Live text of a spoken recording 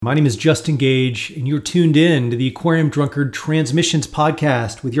My name is Justin Gage, and you're tuned in to the Aquarium Drunkard Transmissions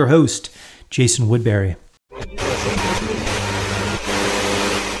podcast with your host, Jason Woodbury.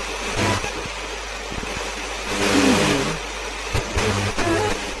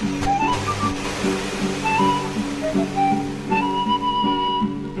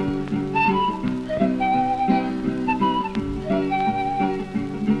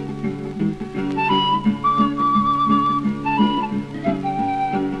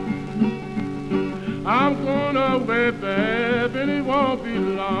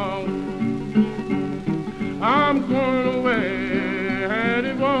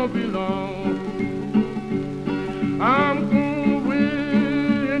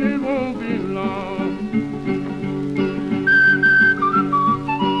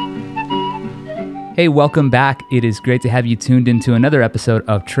 Hey, welcome back. It is great to have you tuned into another episode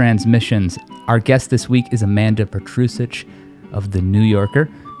of Transmissions. Our guest this week is Amanda Petrusic of The New Yorker.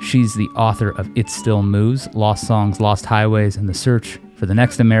 She's the author of It Still Moves, Lost Songs, Lost Highways, and the Search for the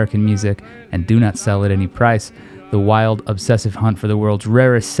Next American Music, and Do Not Sell at Any Price, the wild, obsessive hunt for the world's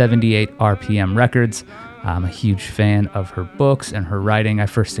rarest 78 RPM records. I'm a huge fan of her books and her writing. I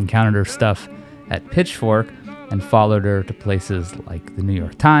first encountered her stuff at Pitchfork and followed her to places like the New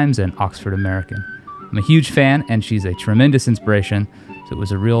York Times and Oxford American. I'm a huge fan, and she's a tremendous inspiration, so it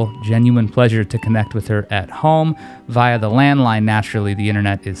was a real, genuine pleasure to connect with her at home via the landline. Naturally, the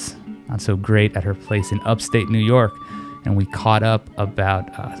internet is not so great at her place in upstate New York, and we caught up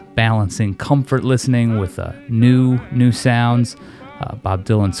about balancing comfort listening with new sounds, Bob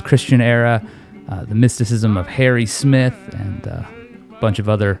Dylan's Christian era, the mysticism of Harry Smith, and a bunch of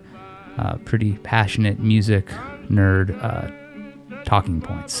other pretty passionate music nerd talking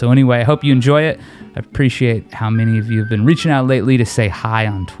points. So anyway, I hope you enjoy it. I appreciate how many of you have been reaching out lately to say hi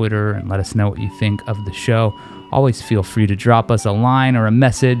on Twitter and let us know what you think of the show. Always feel free to drop us a line or a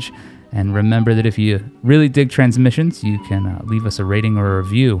message. And remember that if you really dig Transmissions, you can leave us a rating or a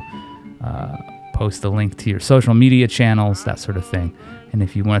review, post a link to your social media channels, that sort of thing. And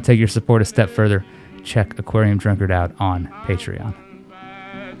if you want to take your support a step further, check Aquarium Drunkard out on Patreon.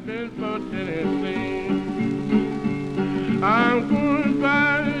 I'm going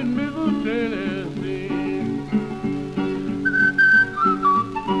by Middle Tennessee.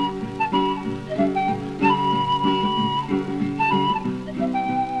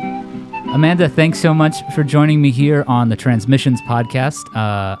 Amanda, thanks so much for joining me here on the Transmissions podcast.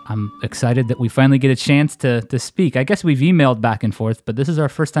 I'm excited that we finally get a chance to speak. I guess we've emailed back and forth, but this is our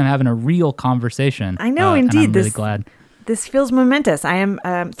first time having a real conversation. I know, indeed. And I'm really glad. This feels momentous. I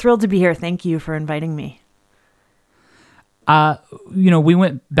am thrilled to be here. Thank you for inviting me. We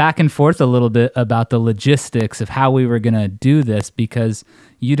went back and forth a little bit about the logistics of how we were going to do this because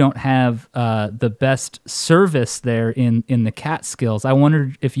you don't have the best service there in the Catskills. I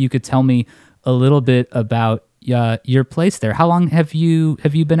wondered if you could tell me a little bit about your place there. How long have you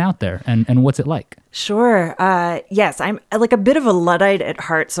been out there, and what's it like? Sure. Yes, I'm like a bit of a Luddite at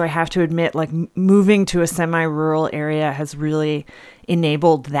heart, so I have to admit, like moving to a semi-rural area has really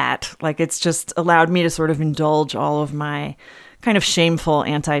enabled that. Like it's just allowed me to sort of indulge all of my kind of shameful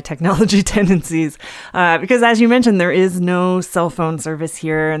anti-technology tendencies. Because as you mentioned, there is no cell phone service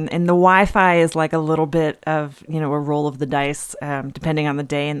here, and the Wi-Fi is like a little bit of, a roll of the dice, depending on the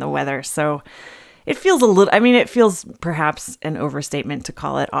day and the weather. So it feels it feels perhaps an overstatement to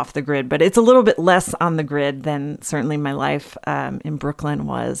call it off the grid, but it's a little bit less on the grid than certainly my life in Brooklyn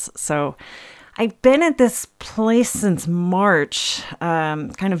was. So I've been at this place since March,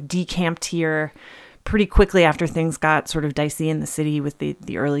 kind of decamped here pretty quickly after things got sort of dicey in the city with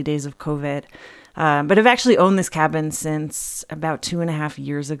the early days of COVID. But I've actually owned this cabin since about 2.5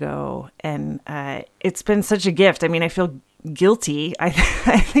 years ago, and it's been such a gift. I mean, I feel guilty. I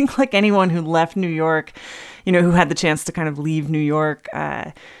think like anyone who left New York, who had the chance to kind of leave New York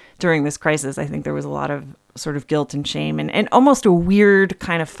during this crisis, I think there was a lot of sort of guilt and shame and almost a weird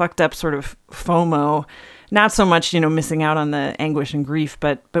kind of fucked up sort of FOMO. Not so much, missing out on the anguish and grief,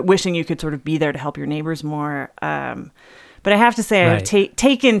 but wishing you could sort of be there to help your neighbors more. But I have to say, right. I've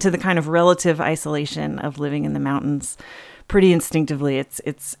taken to the kind of relative isolation of living in the mountains pretty instinctively.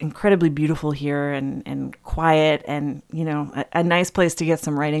 It's incredibly beautiful here and quiet and, a nice place to get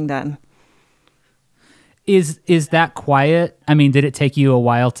some writing done. Is that quiet? I mean, did it take you a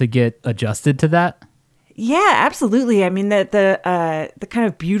while to get adjusted to that? Yeah, absolutely. I mean, the kind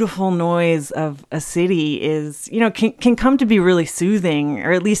of beautiful noise of a city is, can come to be really soothing,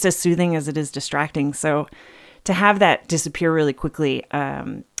 or at least as soothing as it is distracting. So to have that disappear really quickly,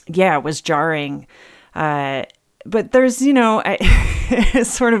 it was jarring. But there's,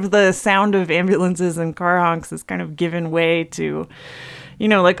 sort of the sound of ambulances and car honks has kind of given way to,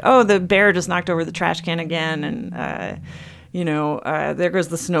 like, oh, the bear just knocked over the trash can again, and there goes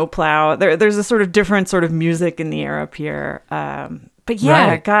the snowplow. There's a sort of different sort of music in the air up here. But yeah,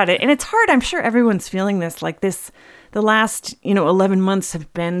 Right. got it. And it's hard. I'm sure everyone's feeling this. Like this, the last 11 months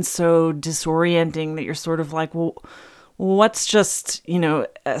have been so disorienting that you're sort of like, well, what's just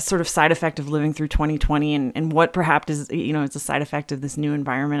a sort of side effect of living through 2020, and what perhaps is it's a side effect of this new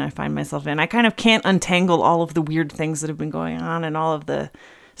environment I find myself in. I kind of can't untangle all of the weird things that have been going on and all of the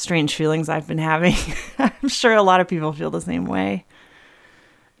strange feelings I've been having. I'm sure a lot of people feel the same way.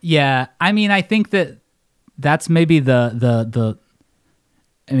 Yeah, I mean, I think that's maybe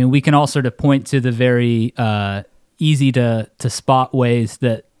I mean, we can all sort of point to the very easy to spot ways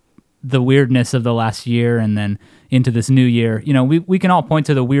that the weirdness of the last year and then into this new year, we can all point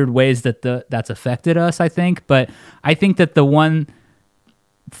to the weird ways that's affected us, I think. But I think that the one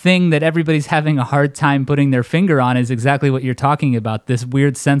thing that everybody's having a hard time putting their finger on is exactly what you're talking about, this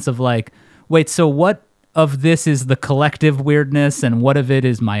weird sense of like, wait, so what of this is the collective weirdness and what of it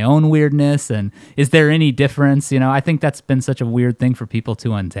is my own weirdness, and is there any difference? I think that's been such a weird thing for people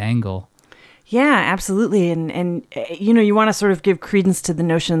to untangle. Yeah, absolutely. And you want to sort of give credence to the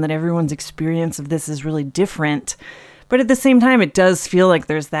notion that everyone's experience of this is really different. But at the same time, it does feel like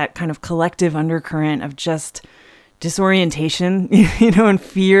there's that kind of collective undercurrent of just disorientation, and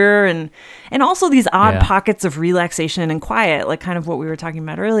fear, and also these odd pockets of relaxation and quiet, like kind of what we were talking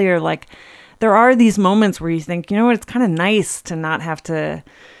about earlier. Like there are these moments where you think, it's kind of nice to not have to,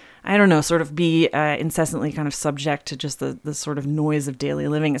 I don't know, sort of be incessantly kind of subject to just the sort of noise of daily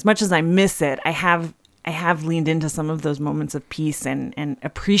living. As much as I miss it, I have leaned into some of those moments of peace and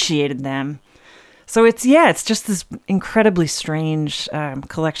appreciated them. So it's just this incredibly strange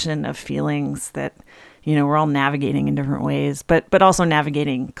collection of feelings that, we're all navigating in different ways, but also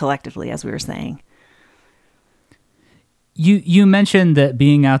navigating collectively, as we were saying. You mentioned that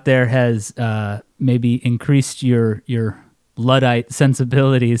being out there has maybe increased your Luddite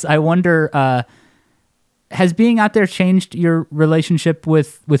sensibilities. I wonder, has being out there changed your relationship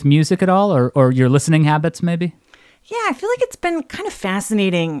with music at all, or your listening habits maybe? Yeah, I feel like it's been kind of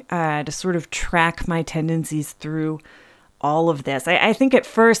fascinating to sort of track my tendencies through all of this. I think at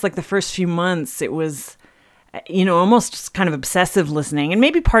first, like the first few months, it was, almost just kind of obsessive listening. And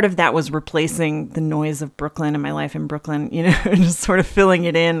maybe part of that was replacing the noise of Brooklyn and my life in Brooklyn, just sort of filling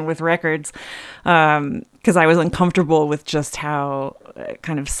it in with records. Because I was uncomfortable with just how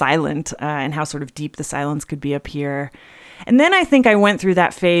kind of silent and how sort of deep the silence could be up here. And then I think I went through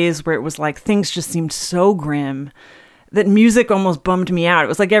that phase where it was like things just seemed so grim that music almost bummed me out. It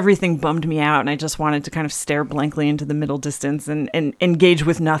was like everything bummed me out, and I just wanted to kind of stare blankly into the middle distance and engage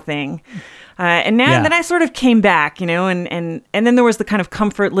with nothing. And now then I sort of came back, and then there was the kind of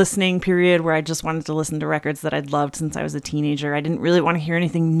comfort listening period where I just wanted to listen to records that I'd loved since I was a teenager. I didn't really want to hear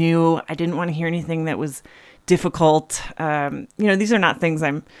anything new. I didn't want to hear anything that was difficult. These are not things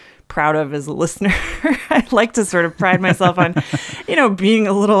I'm proud of as a listener. I like to sort of pride myself on, being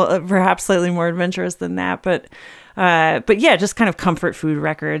a little, perhaps slightly more adventurous than that. But yeah, just kind of comfort food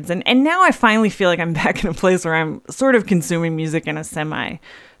records. And now I finally feel like I'm back in a place where I'm sort of consuming music in a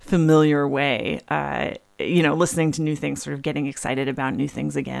semi-familiar way, listening to new things, sort of getting excited about new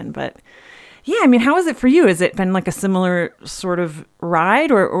things again. But yeah, I mean, how is it for you? Has it been like a similar sort of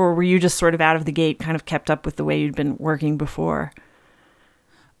ride, or were you just sort of out of the gate kind of kept up with the way you'd been working before?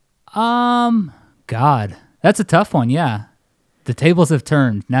 God, that's a tough one. Yeah. The tables have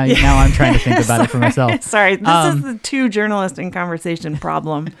turned. Now I'm trying to think about it for myself. Sorry, this is the two journalists in conversation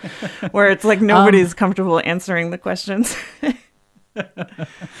problem, where it's like nobody's comfortable answering the questions.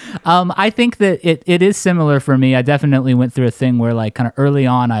 I think that it is similar for me. I definitely went through a thing where, like, kind of early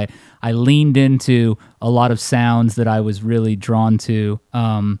on, I leaned into a lot of sounds that I was really drawn to.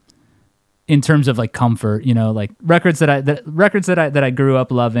 In terms of like comfort, like records that I grew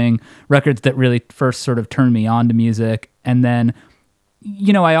up loving, records that really first sort of turned me on to music. And then,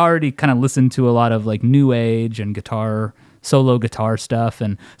 I already kind of listened to a lot of like new age and solo guitar stuff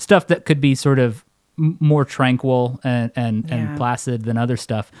and stuff that could be sort of more tranquil and placid than other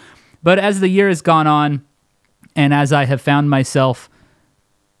stuff. But as the year has gone on, and as I have found myself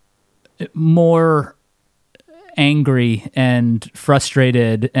more angry and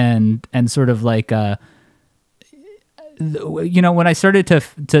frustrated and sort of like when I started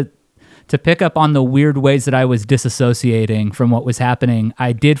to pick up on the weird ways that I was disassociating from what was happening,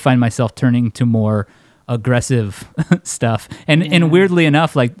 I did find myself turning to more aggressive stuff. And weirdly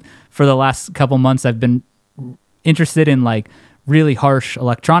enough, like for the last couple months, I've been interested in like really harsh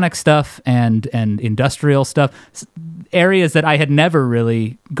electronic stuff and industrial stuff, areas that I had never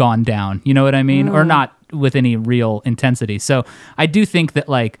really gone down, you know what I mean? Or not with any real intensity. So I do think that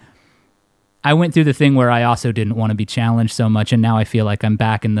like I went through the thing where I also didn't want to be challenged so much, and now I feel like I'm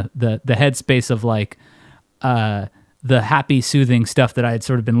back in the headspace of like the happy, soothing stuff that I had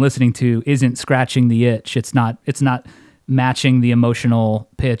sort of been listening to isn't scratching the itch. It's not matching the emotional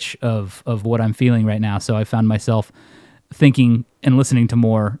pitch of what I'm feeling right now. So I found myself thinking and listening to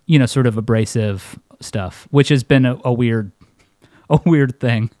more, sort of abrasive stuff, which has been a weird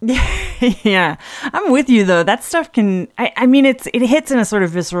thing. Yeah, I'm with you though. That stuff can, I mean, it hits in a sort of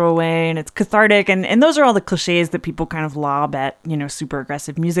visceral way, and it's cathartic, and those are all the cliches that people kind of lob at, super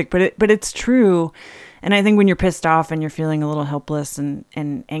aggressive music, but it's true. And I think when you're pissed off and you're feeling a little helpless and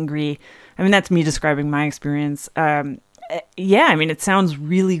angry, I mean, that's me describing my experience. Yeah, I mean, it sounds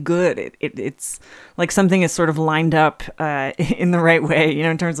really good. It's like something is sort of lined up in the right way,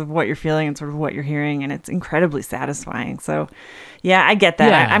 in terms of what you're feeling and sort of what you're hearing, and it's incredibly satisfying. So, yeah, I get that.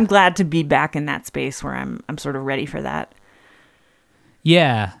 Yeah. I'm glad to be back in that space where I'm sort of ready for that.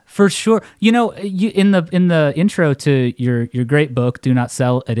 Yeah, for sure. You in the intro to your great book, Do Not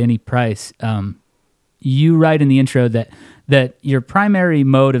Sell at Any Price, you write in the intro that your primary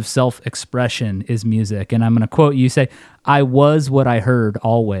mode of self-expression is music. And I'm going to quote you, say, "I was what I heard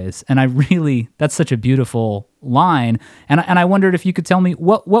always." And that's such a beautiful line. And I wondered if you could tell me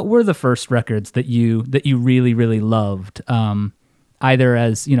what were the first records that you really, really loved, either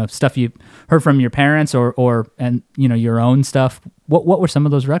as, stuff you heard from your parents or your own stuff. What were some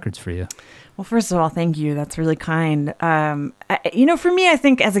of those records for you? Well, first of all, thank you. That's really kind. For me, I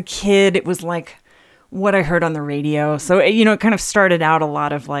think as a kid, it was like what I heard on the radio. So, it kind of started out a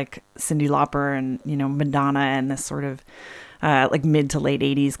lot of like Cyndi Lauper and, Madonna and this sort of like mid to late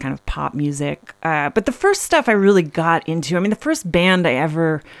 80s kind of pop music. But the first stuff I really got into, the first band I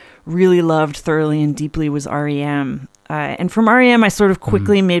ever really loved thoroughly and deeply was REM. And from REM, I sort of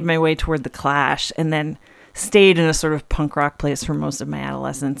quickly made my way toward The Clash, and then stayed in a sort of punk rock place for most of my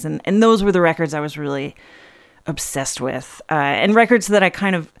adolescence. And those were the records I was really obsessed with. And records that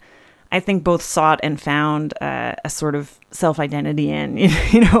I think both sought and found a sort of self-identity in.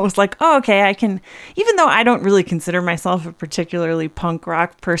 It was like, oh, okay, I can, even though I don't really consider myself a particularly punk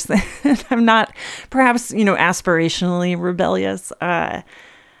rock person, I'm not perhaps, aspirationally rebellious.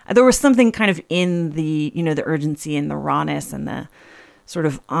 There was something kind of in the, the urgency and the rawness and the sort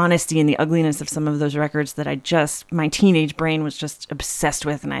of honesty and the ugliness of some of those records that my teenage brain was just obsessed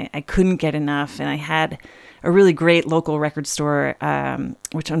with, and I couldn't get enough. And I had a really great local record store,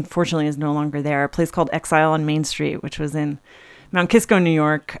 which unfortunately is no longer there, a place called Exile on Main Street, which was in Mount Kisco, New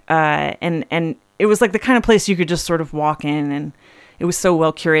York. And it was like the kind of place you could just sort of walk in, and it was so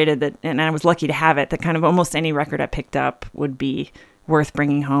well curated and I was lucky to have it, that kind of almost any record I picked up would be worth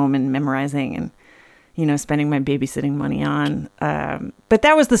bringing home and memorizing and, spending my babysitting money on. But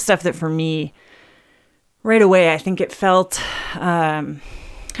that was the stuff that for me, right away, I think it felt kind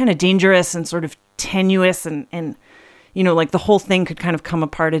of dangerous and sort of tenuous and like the whole thing could kind of come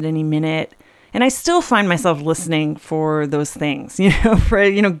apart at any minute. And I still find myself listening for those things,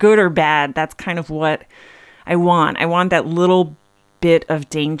 for, good or bad. That's kind of what I want. I want that little bit of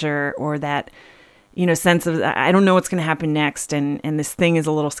danger, or that, sense of, I don't know what's going to happen next. And this thing is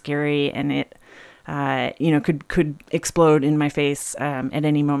a little scary, and it, could explode in my face at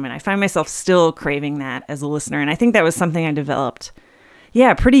any moment. I find myself still craving that as a listener. And I think that was something I developed,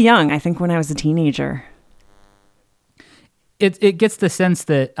 pretty young. I think when I was a teenager. It gets the sense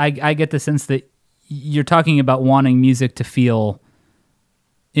that, I get the sense that you're talking about wanting music to feel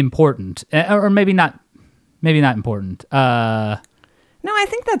important, or maybe not important. No, I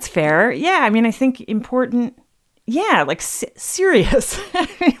think that's fair. Yeah, I think important. Yeah, like serious,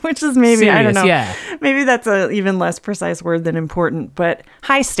 which is maybe, serious, I don't know. Yeah. Maybe that's a even less precise word than important, but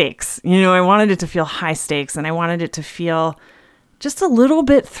high stakes. I wanted it to feel high stakes, and I wanted it to feel just a little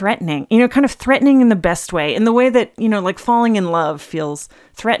bit threatening, kind of threatening in the best way, in the way that, like falling in love feels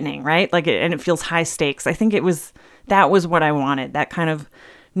threatening, right? And it feels high stakes. I think that was what I wanted, that kind of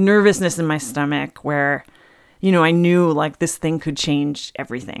nervousness in my stomach where, I knew like this thing could change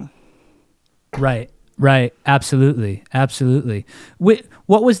everything. Right. Absolutely.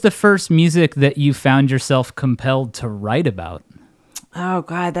 What was the first music that you found yourself compelled to write about? Oh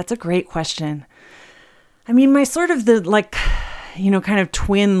God, that's a great question. My sort of kind of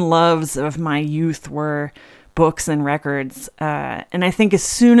twin loves of my youth were books and records. And I think as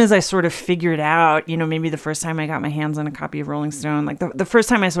soon as I sort of figured out, maybe the first time I got my hands on a copy of Rolling Stone, like the first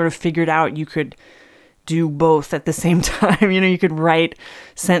time I sort of figured out you could do both at the same time, you could write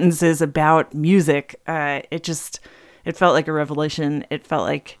sentences about music. It felt like a revelation. It felt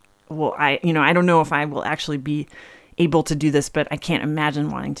like, well, I don't know if I will actually be able to do this, but I can't imagine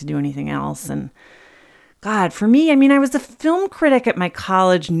wanting to do anything else. And God, for me, I mean, I was a film critic at my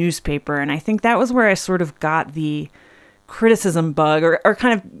college newspaper, and I think that was where I sort of got the criticism bug, or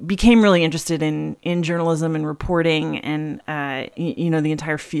kind of became really interested in journalism and reporting and, the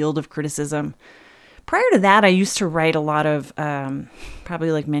entire field of criticism. Prior to that, I used to write a lot of,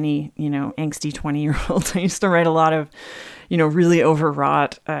 probably like many, angsty 20-year-olds, I used to write a lot of, really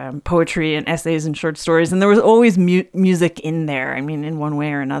overwrought poetry and essays and short stories. And there was always music in there. I mean, in one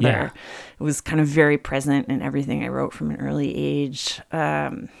way or another. Yeah. It was kind of very present in everything I wrote from an early age.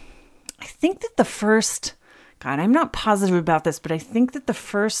 I think that the first, God, I'm not positive about this, but I think that the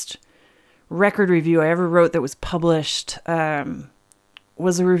first record review I ever wrote that was published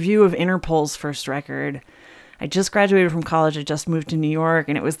was a review of Interpol's first record. I just graduated from college. I just moved to New York,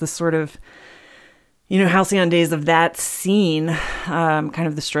 and it was the sort of, halcyon days of that scene, kind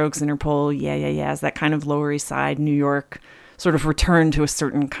of the Strokes, Interpol, yeah, that kind of Lower East Side, New York, sort of return to a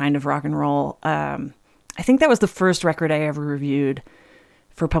certain kind of rock and roll. I think that was the first record I ever reviewed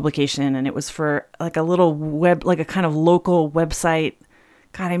for publication, and it was for like a little like a kind of local website.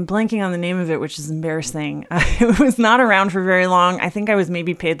 God, I'm blanking on the name of it, which is embarrassing. It was not around for very long. I think I was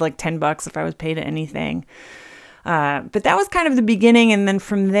maybe paid like $10 if I was paid anything. But that was kind of the beginning. And then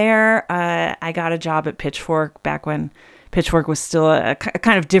from there, I got a job at Pitchfork back when Pitchfork was still a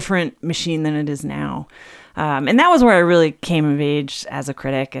kind of different machine than it is now. And that was where I really came of age as a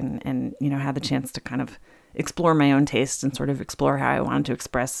critic and had the chance to kind of explore my own taste and sort of explore how I wanted to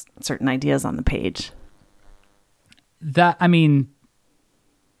express certain ideas on the page.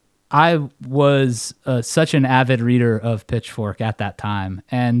 I was such an avid reader of Pitchfork at that time,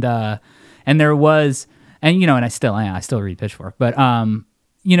 and there was, and I still am. I still read Pitchfork, but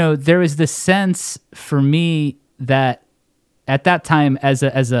there was this sense for me that at that time, as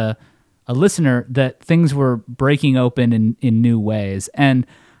a listener, that things were breaking open in new ways, and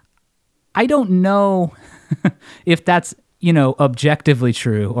I don't know if that's objectively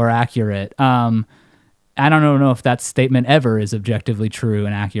true or accurate. I don't know if that statement ever is objectively true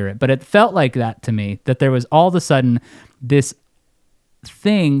and accurate, but it felt like that to me, that there was all of a sudden this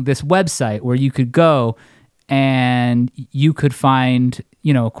thing, this website where you could go and you could find,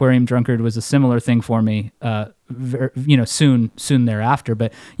 Aquarium Drunkard was a similar thing for me, soon thereafter,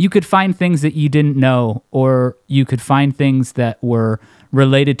 but you could find things that you didn't know, or you could find things that were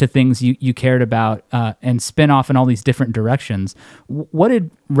related to things you cared about, and spin off in all these different directions. What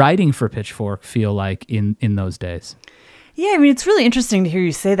did writing for Pitchfork feel like in those days? Yeah, I mean, it's really interesting to hear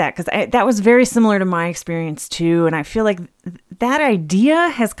you say that, because that was very similar to my experience too. And I feel like that idea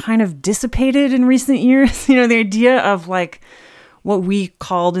has kind of dissipated in recent years. The idea of like what we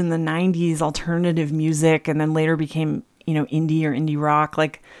called in the 90s alternative music, and then later became, indie or indie rock.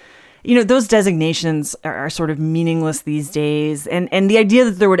 Like, those designations are sort of meaningless these days. And the idea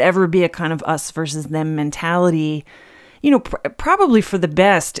that there would ever be a kind of us versus them mentality, probably for the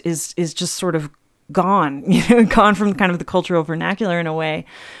best is just sort of gone, gone from kind of the cultural vernacular in a way.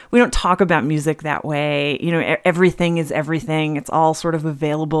 We don't talk about music that way. Everything is everything. It's all sort of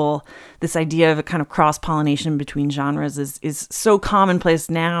available. This idea of a kind of cross-pollination between genres is so commonplace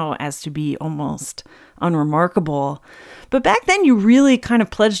now as to be almost unremarkable. But back then you really kind of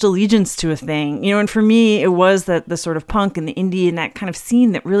pledged allegiance to a thing, and for me, it was that the sort of punk and the indie and that kind of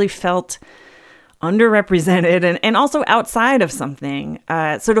scene that really felt underrepresented and also outside of something.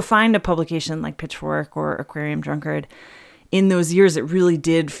 So to find a publication like Pitchfork or Aquarium Drunkard in those years, it really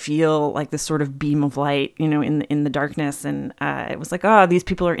did feel like this sort of beam of light, in the darkness. And it was like, oh, these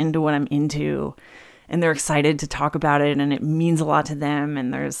people are into what I'm into, and they're excited to talk about it, and it means a lot to them.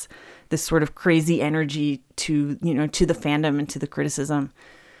 And there's this sort of crazy energy to the fandom and to the criticism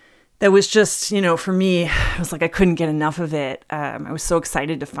that was just, for me, it was like I couldn't get enough of it. I was so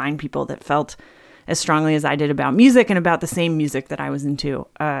excited to find people that felt as strongly as I did about music and about the same music that I was into.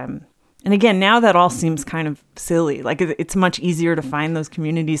 And again, now that all seems kind of silly. Like it's much easier to find those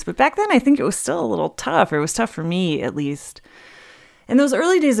communities. But back then, I think it was still a little tough. Or it was tough for me, at least. In those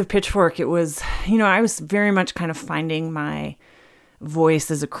early days of Pitchfork, it was, I was very much kind of finding my voice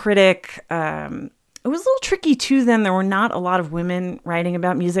as a critic. It was a little tricky, too, then. There were not a lot of women writing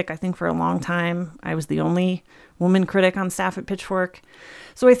about music. I think for a long time, I was the only woman critic on staff at Pitchfork.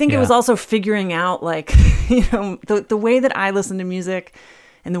 So I think it was also figuring out, like, the way that I listen to music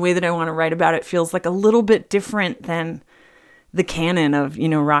and the way that I want to write about it feels like a little bit different than the canon of,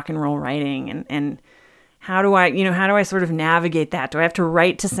 rock and roll writing. And how do I sort of navigate that? Do I have to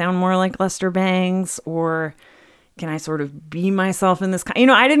write to sound more like Lester Bangs, or can I sort of be myself in this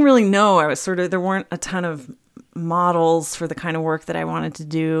kind? I didn't really know. I was there weren't a ton of models for the kind of work that I wanted to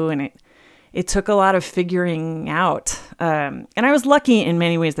do. And it took a lot of figuring out. And I was lucky in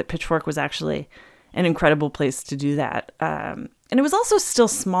many ways that Pitchfork was actually an incredible place to do that. And it was also still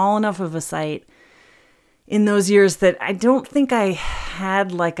small enough of a site in those years that I don't think I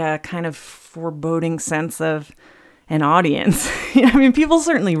had like a kind of foreboding sense of an audience. I mean, people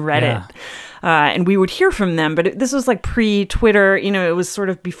certainly read it, and we would hear from them, but this was like pre-Twitter. It was sort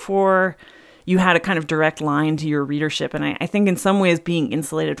of before you had a kind of direct line to your readership. And I think in some ways being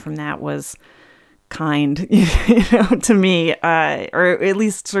insulated from that was kind, to me, or at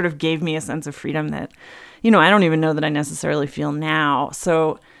least sort of gave me a sense of freedom that, I don't even know that I necessarily feel now.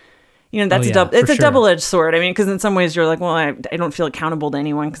 So, that's a double-edged sword. I mean, because in some ways you're like, well, I don't feel accountable to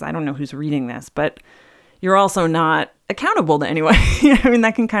anyone because I don't know who's reading this, but you're also not accountable to anyone. I mean,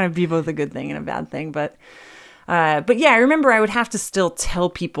 that can kind of be both a good thing and a bad thing, but yeah, I remember I would have to still tell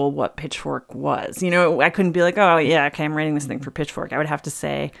people what Pitchfork was. I couldn't be like, oh, yeah, okay, I'm writing this thing for Pitchfork. I would have to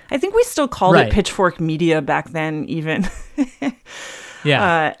say, I think we still called it Pitchfork Media back then even.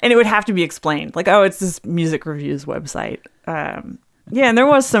 Yeah. And it would have to be explained. Like, oh, it's this music reviews website. Yeah, and there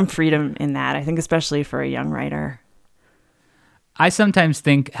was some freedom in that, I think, especially for a young writer. I sometimes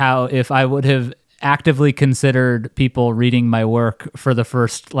think how if I would have actively considered people reading my work for the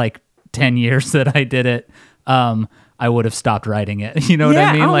first, 10 years that I did it, I would have stopped writing it. You know what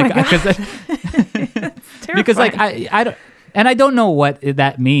I mean? Oh like, because I don't, and I don't know what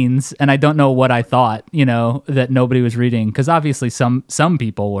that means, and I don't know what I thought, that nobody was reading, because obviously some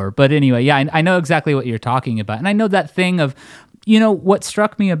people were. But anyway, yeah, I know exactly what you're talking about, and I know that thing of, what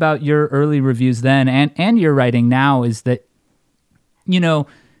struck me about your early reviews then and your writing now is that,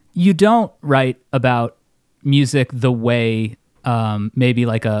 you don't write about music the way maybe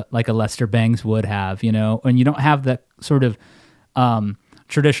like a Lester Bangs would have, and you don't have that sort of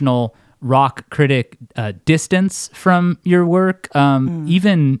traditional rock critic distance from your work.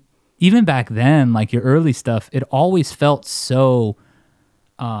 Even back then, like your early stuff, it always felt so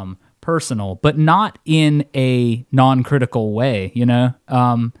personal, but not in a non-critical way.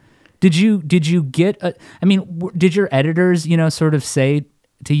 Did you get? Did your editors, sort of say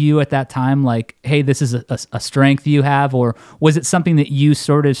to you at that time, like, hey, this is a strength you have, or was it something that you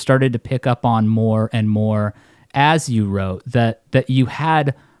sort of started to pick up on more and more as you wrote, that you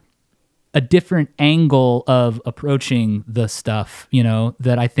had a different angle of approaching the stuff,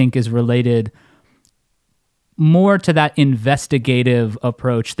 that I think is related more to that investigative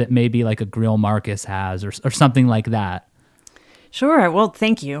approach that maybe like a Greil Marcus has, or something like that? Sure. Well,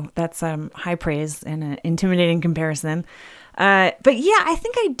 thank you. That's high praise and an intimidating comparison. But yeah, I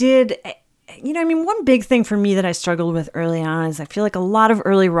think I did. One big thing for me that I struggled with early on is I feel like a lot of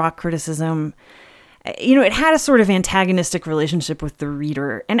early rock criticism, it had a sort of antagonistic relationship with the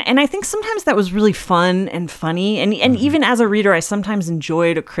reader. And I think sometimes that was really fun and funny. And even as a reader, I sometimes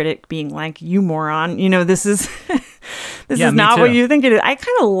enjoyed a critic being like, you moron, this is this is not what you think it is. I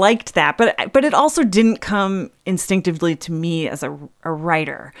kind of liked that, but it also didn't come instinctively to me as a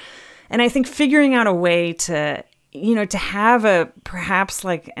writer. And I think figuring out a way to have a perhaps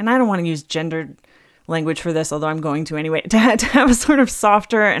and I don't want to use gendered language for this, although I'm going to anyway, to have a sort of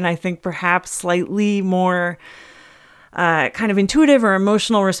softer and I think perhaps slightly more kind of intuitive or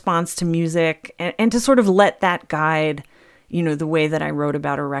emotional response to music, and to sort of let that guide, the way that I wrote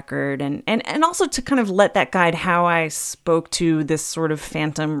about a record, and also to kind of let that guide how I spoke to this sort of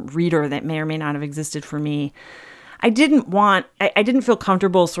phantom reader that may or may not have existed for me. I didn't feel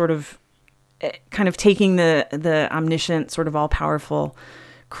comfortable sort of kind of taking the omniscient, sort of all-powerful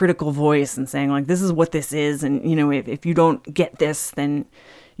critical voice and saying, like, this is what this is, and, if you don't get this, then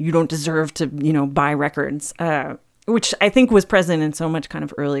you don't deserve to, buy records, which I think was present in so much kind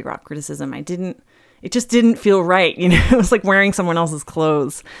of early rock criticism. It just didn't feel right, it was like wearing someone else's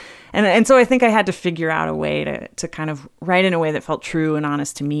clothes. And so I think I had to figure out a way to kind of write in a way that felt true and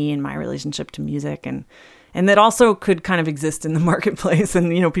honest to me and my relationship to music, and that also could kind of exist in the marketplace,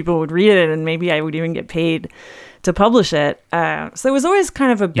 and, people would read it, and maybe I would even get paid to publish it. So there was always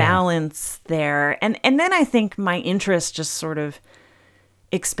kind of a balance there. And then I think my interest just sort of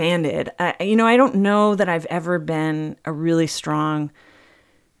expanded. I don't know that I've ever been a really strong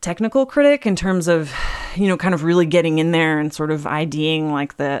technical critic in terms of, kind of really getting in there and sort of IDing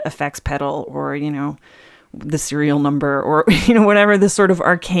like the effects pedal or, the serial number or, whatever, this sort of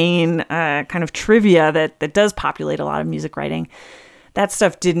arcane kind of trivia that does populate a lot of music writing. That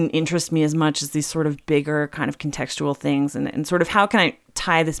stuff didn't interest me as much as these sort of bigger kind of contextual things, and sort of how can I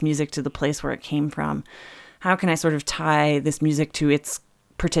tie this music to the place where it came from? How can I sort of tie this music to its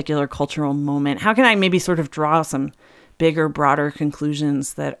particular cultural moment? How can I maybe sort of draw some bigger, broader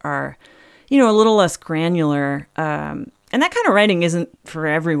conclusions that are, a little less granular? And that kind of writing isn't for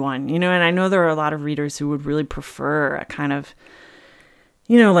everyone, and I know there are a lot of readers who would really prefer a kind of,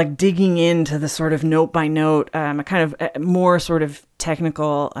 like digging into the sort of note by note, a kind of more sort of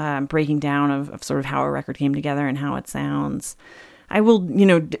technical breaking down of sort of how a record came together and how it sounds. I will,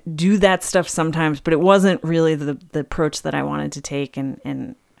 do that stuff sometimes, but it wasn't really the approach that I wanted to take.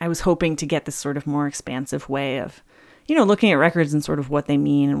 And I was hoping to get this sort of more expansive way of, looking at records and sort of what they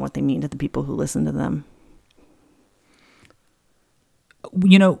mean and what they mean to the people who listen to them.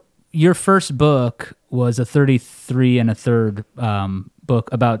 Your first book was a 33 and a third book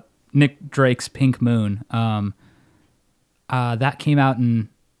about Nick Drake's Pink Moon. That came out in,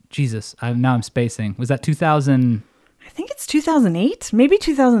 now I'm spacing. Was that 2000? I think it's 2008, maybe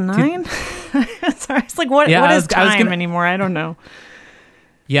 2009. Sorry, it's like what is time anymore? I don't know.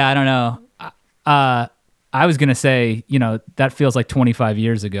 Yeah, I don't know. I was gonna say, that feels like 25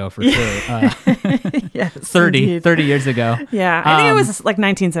 years ago for sure. Yes, 30 years ago. Yeah, I think it was like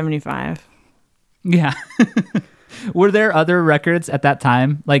 1975. Yeah. Were there other records at that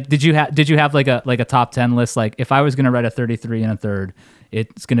time? Like, did you have like a top 10 list? Like, if I was gonna write a 33 and a third,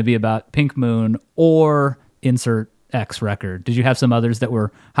 it's gonna be about Pink Moon or insert X record. Did you have some others that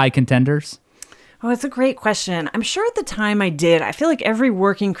were high contenders? Oh, it's a great question. I'm sure at the time I did. I feel like every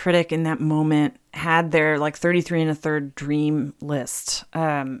working critic in that moment had their like 33 and a third dream list.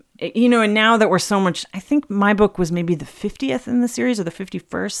 And now that we're so much, I think my book was maybe the 50th in the series or the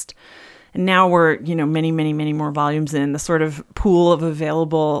 51st. And now we're, many, many, many more volumes in. The sort of pool of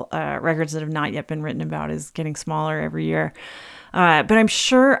available records that have not yet been written about is getting smaller every year. But I'm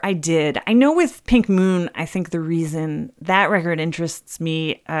sure I did. I know with Pink Moon, I think the reason that record interests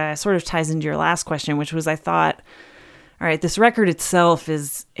me sort of ties into your last question, which was I thought, all right, this record itself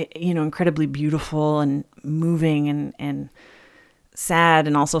is, incredibly beautiful and moving and sad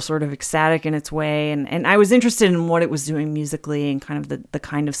and also sort of ecstatic in its way. And I was interested in what it was doing musically and kind of the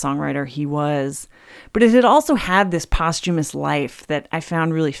kind of songwriter he was. But it had also had this posthumous life that I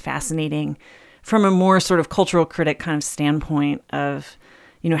found really fascinating from a more sort of cultural critic kind of standpoint of,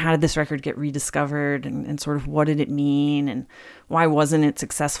 how did this record get rediscovered and sort of what did it mean and why wasn't it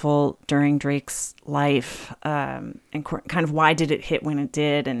successful during Drake's life, and kind of why did it hit when it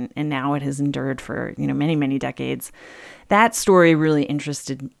did and now it has endured for, many, many decades. That story really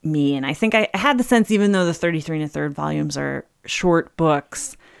interested me. And I think I had the sense, even though the 33 and a third volumes are short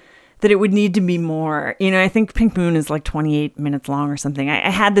books, that it would need to be more. I think Pink Moon is like 28 minutes long or something. I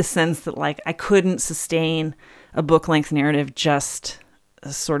had this sense that like I couldn't sustain a book-length narrative just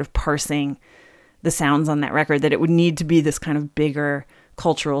sort of parsing the sounds on that record, that it would need to be this kind of bigger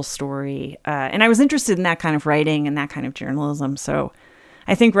cultural story. And I was interested in that kind of writing and that kind of journalism. So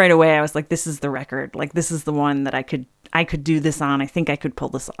I think right away I was like, this is the record. Like, this is the one that I could do this on. I think I could pull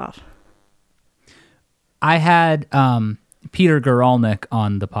this off. I had Peter Guralnick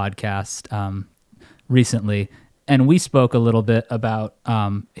on the podcast recently, and we spoke a little bit about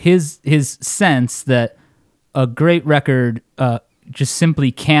his sense that a great record just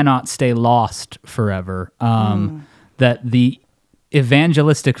simply cannot stay lost forever. That the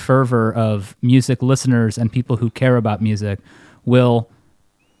evangelistic fervor of music listeners and people who care about music will,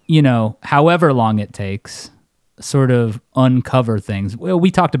 however long it takes, sort of uncover things. Well, we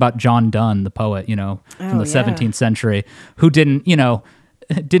talked about John Donne, the poet, from the 17th century, who didn't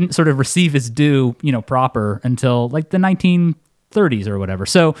didn't sort of receive his due, proper until like the 1930s or whatever.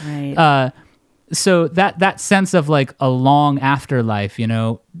 So, right. So that sense of like a long afterlife,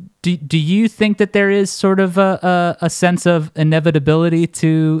 do you think that there is sort of a sense of inevitability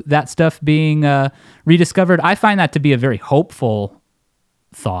to that stuff being rediscovered? I find that to be a very hopeful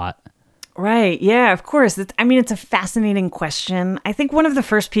thought. Right. Yeah, of course. It's a fascinating question. I think one of the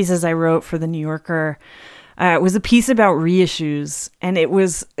first pieces I wrote for The New Yorker was a piece about reissues. And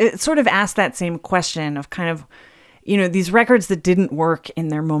it sort of asked that same question of kind of, these records that didn't work in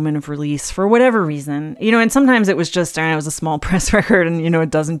their moment of release for whatever reason, and sometimes it was just, it was a small press record and, a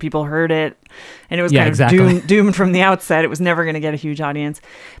dozen people heard it and it was doomed from the outset. It was never going to get a huge audience.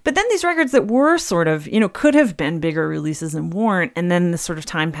 But then these records that were sort of, could have been bigger releases and weren't. And then this sort of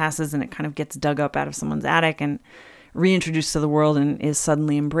time passes and it kind of gets dug up out of someone's attic and reintroduced to the world and is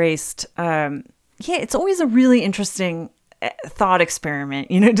suddenly embraced. It's always a really interesting thought experiment.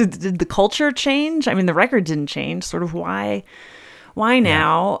 Did the culture change? The record didn't change. Sort of why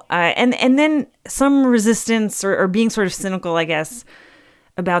now? And then some resistance or being sort of cynical, I guess,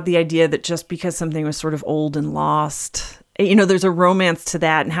 about the idea that just because something was sort of old and lost, there's a romance to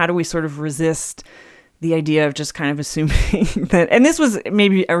that. And how do we sort of resist the idea of just kind of assuming that, and this was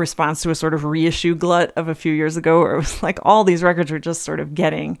maybe a response to a sort of reissue glut of a few years ago, where it was like all these records were just sort of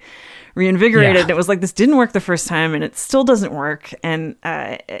getting reinvigorated. Yeah. And it was like, this didn't work the first time and it still doesn't work. And,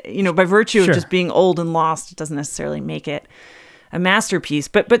 by virtue of just being old and lost, it doesn't necessarily make it a masterpiece,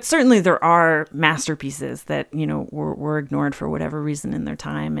 but certainly there are masterpieces that, you know, were ignored for whatever reason in their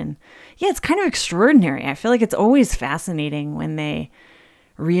time. And yeah, it's kind of extraordinary. I feel like it's always fascinating when they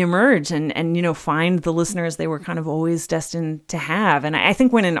reemerge and you know, find the listeners they were kind of always destined to have. And I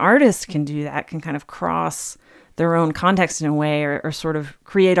think when an artist can do that, can kind of cross their own context in a way, or sort of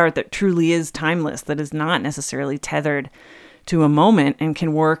create art that truly is timeless, that is not necessarily tethered to a moment and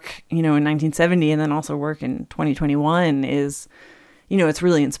can work, you know, in 1970 and then also work in 2021, is, you know, it's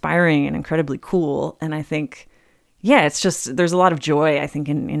really inspiring and incredibly cool. And I think, yeah, it's just, there's a lot of joy, I think,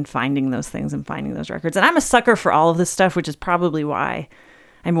 in finding those things and finding those records. And I'm a sucker for all of this stuff, which is probably why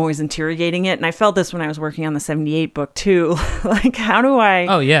I'm always interrogating it. And I felt this when I was working on the 78 book too. Like, how do I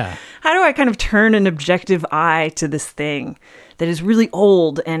kind of turn an objective eye to this thing that is really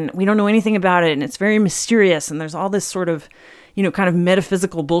old and we don't know anything about it and it's very mysterious and there's all this sort of, you know, kind of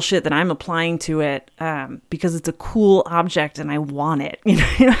metaphysical bullshit that I'm applying to it because it's a cool object and I want it.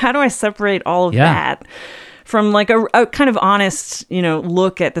 You know, how do I separate all of that from like a kind of honest, you know,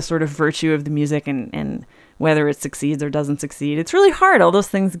 look at the sort of virtue of the music and whether it succeeds or doesn't succeed? It's really hard. All those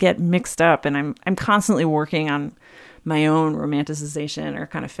things get mixed up, and I'm constantly working on my own romanticization or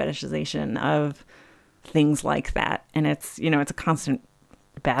kind of fetishization of things like that. And it's, you know, it's a constant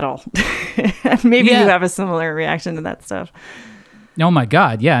battle. Maybe you have a similar reaction to that stuff. Oh my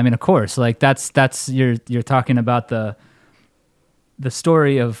God. Yeah. I mean, of course, like that's, you're talking about the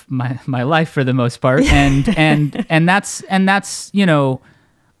story of my life for the most part. And that's, you know,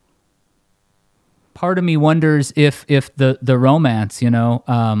 part of me wonders if the romance, you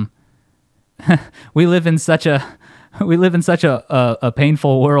know, we live in such a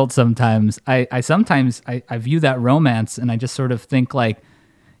painful world sometimes. I sometimes view that romance and I just sort of think like,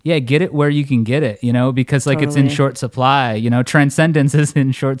 yeah, get it where you can get it, you know, because like It's in short supply, you know, transcendence is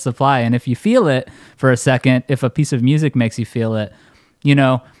in short supply. And if you feel it for a second, if a piece of music makes you feel it, you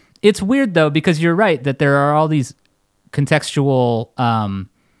know, it's weird though, because you're right that there are all these contextual,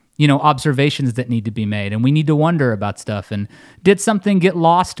 you know, observations that need to be made, and we need to wonder about stuff. And did something get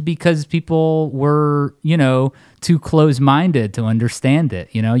lost because people were, you know, too close-minded to understand it?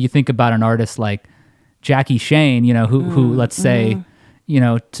 You know, you think about an artist like Jackie Shane, you know, who let's say, you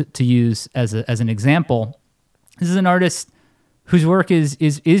know, to use as an example, this is an artist whose work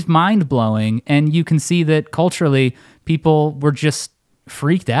is mind-blowing, and you can see that culturally people were just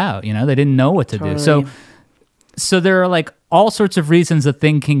freaked out, you know, they didn't know what to do. So there are like all sorts of reasons a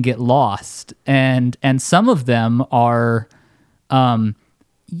thing can get lost, and some of them are,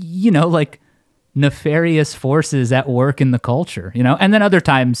 you know, like nefarious forces at work in the culture, you know, and then other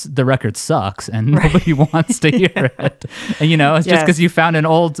times the record sucks and nobody wants to hear it. And, you know, it's just because you found an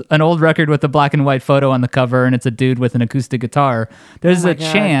old record with a black and white photo on the cover and it's a dude with an acoustic guitar. There's a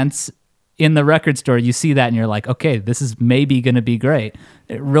chance in the record store you see that and you're like, okay, this is maybe going to be great.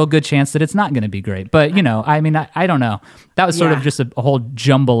 A real good chance that it's not going to be great. But, you know, I mean, I don't know. That was sort of just a whole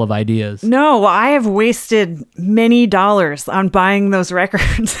jumble of ideas. No, I have wasted many dollars on buying those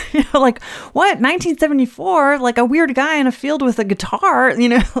records. You know, like, what, 1974? Like a weird guy in a field with a guitar, you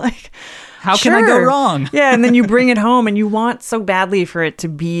know, like... How can I go wrong? Yeah, and then you bring it home and you want so badly for it to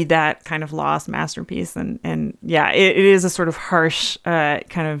be that kind of lost masterpiece. And yeah, it is a sort of harsh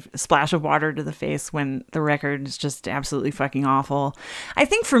kind of splash of water to the face when the record is just absolutely fucking awful. I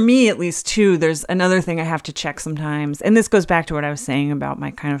think for me, at least, too, there's another thing I have to check sometimes. And this goes back to what I was saying about my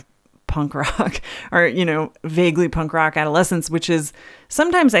kind of punk rock or, you know, vaguely punk rock adolescence, which is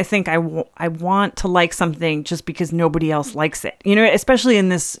sometimes I think I want to like something just because nobody else likes it, you know, especially in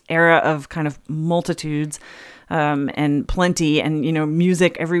this era of kind of multitudes and plenty and, you know,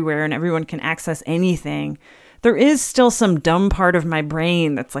 music everywhere and everyone can access anything. There is still some dumb part of my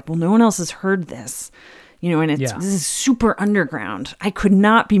brain that's like, well, no one else has heard this. You know, and this is super underground. I could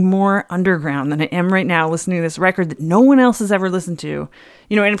not be more underground than I am right now listening to this record that no one else has ever listened to.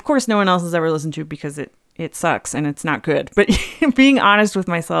 You know, and of course no one else has ever listened to because it sucks and it's not good. But being honest with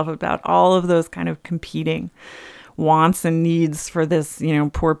myself about all of those kind of competing wants and needs for this, you know,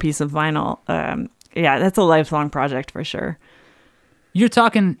 poor piece of vinyl, that's a lifelong project for sure. You're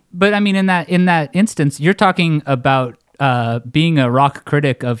talking, but I mean, in that instance, you're talking about being a rock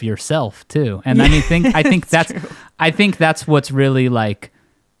critic of yourself too. And I mean, I think that's what's really like,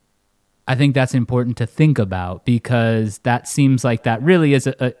 I think that's important to think about, because that seems like that really is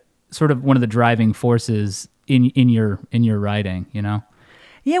a sort of one of the driving forces in your writing, you know?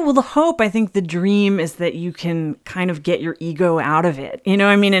 Yeah. Well, the hope, I think the dream is that you can kind of get your ego out of it, you know?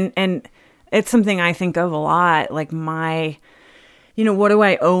 I mean, and it's something I think of a lot, like my what do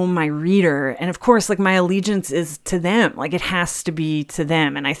I owe my reader? And of course, like my allegiance is to them. Like it has to be to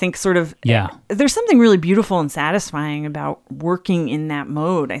them. And I think sort of, there's something really beautiful and satisfying about working in that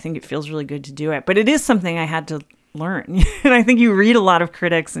mode. I think it feels really good to do it, but it is something I had to learn. And I think you read a lot of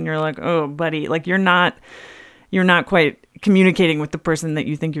critics and you're like, oh, buddy, like you're not quite communicating with the person that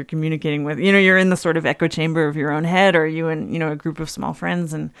you think you're communicating with. You're in the sort of echo chamber of your own head, or you and, a group of small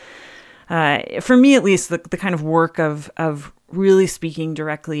friends. And for me, at least, the kind of work of really speaking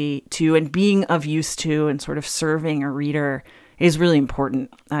directly to and being of use to and sort of serving a reader is really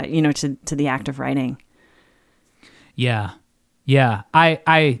important, to the act of writing. Yeah. Yeah.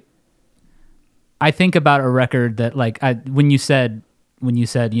 I think about a record that when you said,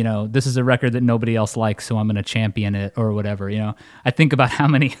 this is a record that nobody else likes, so I'm going to champion it or whatever, I think about how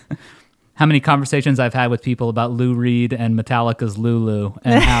many conversations I've had with people about Lou Reed and Metallica's Lulu,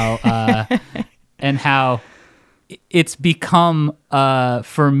 and how it's become,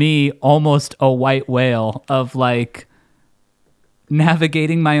 for me, almost a white whale of like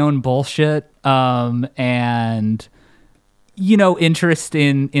navigating my own bullshit, and, interest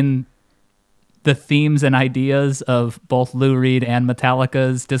in the themes and ideas of both Lou Reed and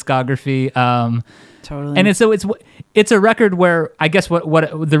Metallica's discography. Totally. And it's a record where I guess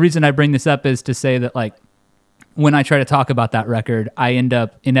what the reason I bring this up is to say that like when I try to talk about that record, I end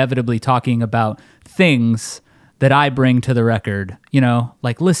up inevitably talking about things that I bring to the record,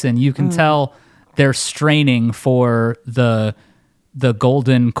 like, listen, you can tell they're straining for the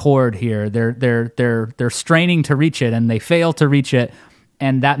golden chord here. They're straining to reach it and they fail to reach it.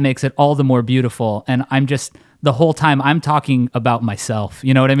 And that makes it all the more beautiful. And I'm just, the whole time I'm talking about myself,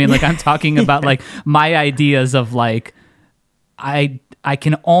 you know what I mean? Like I'm talking about like my ideas of like, I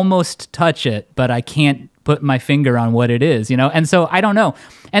can almost touch it, but I can't put my finger on what it is, And so I don't know.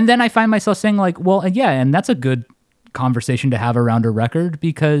 And then I find myself saying like, well, yeah, and that's a good conversation to have around a record,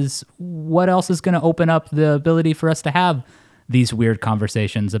 because what else is going to open up the ability for us to have these weird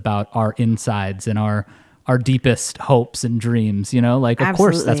conversations about our insides and our deepest hopes and dreams, like, of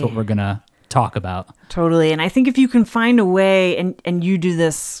Absolutely. course, that's what we're going to talk about. Totally. And I think if you can find a way, and you do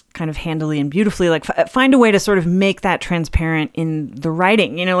this kind of handily and beautifully, like find a way to sort of make that transparent in the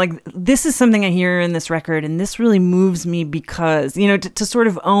writing, like this is something I hear in this record and this really moves me because, to sort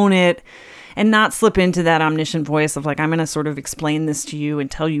of own it and not slip into that omniscient voice of like, I'm going to sort of explain this to you and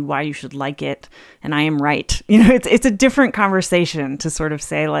tell you why you should like it. And I am right. It's a different conversation to sort of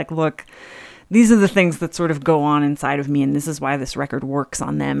say like, look, these are the things that sort of go on inside of me, and this is why this record works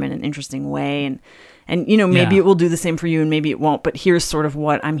on them in an interesting way. And maybe it will do the same for you and maybe it won't, but here's sort of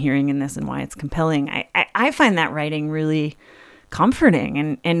what I'm hearing in this and why it's compelling. I find that writing really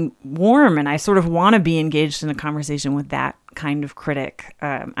comforting and warm, and I sort of want to be engaged in a conversation with that kind of critic.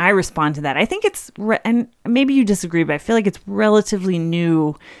 I respond to that. I think it's, and maybe you disagree, but I feel like it's relatively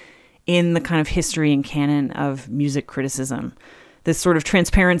new in the kind of history and canon of music criticism. This sort of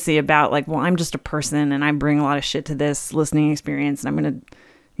transparency about like, well, I'm just a person and I bring a lot of shit to this listening experience, and I'm going to,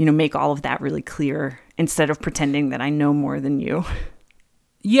 make all of that really clear instead of pretending that I know more than you.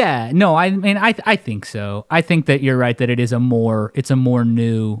 Yeah, no, I mean, I think so. I think that you're right, that it's a more sort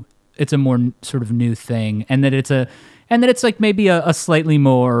of new thing, and that it's like maybe a slightly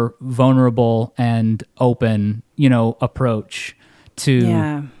more vulnerable and open, approach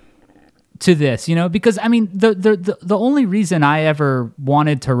to this, because I mean, the only reason I ever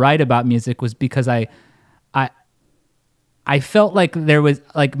wanted to write about music was because I felt like there was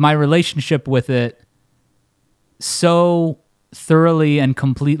like my relationship with it so thoroughly and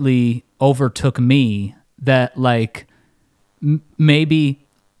completely overtook me that like maybe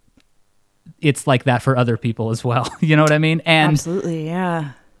it's like that for other people as well. You know what I mean? And absolutely,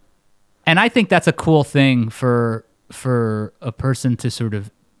 yeah. And I think that's a cool thing for a person to sort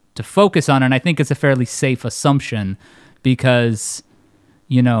of to focus on, and I think it's a fairly safe assumption because,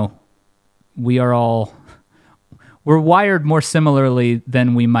 we're wired more similarly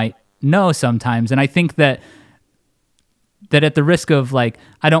than we might know sometimes, and I think that at the risk of like,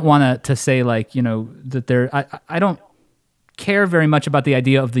 I don't want to say like, that I don't care very much about the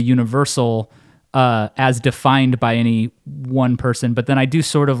idea of the universal as defined by any one person, but then I do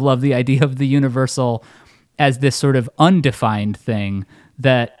sort of love the idea of the universal as this sort of undefined thing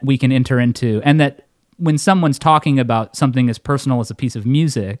that we can enter into, and that when someone's talking about something as personal as a piece of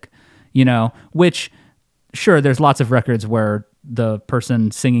music, which sure, there's lots of records where the person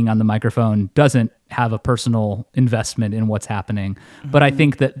singing on the microphone doesn't have a personal investment in what's happening. Mm-hmm. But I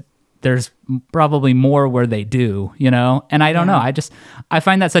think that there's probably more where they do, you know? And I don't know. I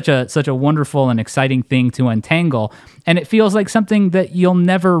find that such a wonderful and exciting thing to untangle. And it feels like something that you'll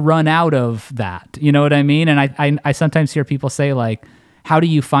never run out of that. You know what I mean? And I sometimes hear people say, like, how do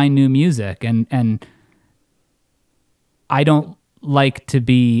you find new music? And I don't like to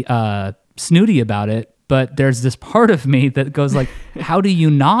be snooty about it, but there's this part of me that goes like, how do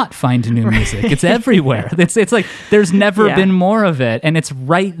you not find new music? It's everywhere. It's like there's never been more of it, and it's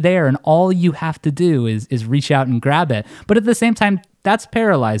right there, and all you have to do is reach out and grab it. But at the same time, that's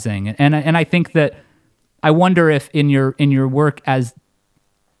paralyzing. And I think that I wonder if in your work as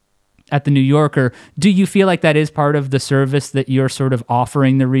at the New Yorker, do you feel like that is part of the service that you're sort of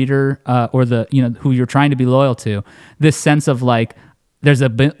offering the reader or the, you know, who you're trying to be loyal to? This sense of like, there's a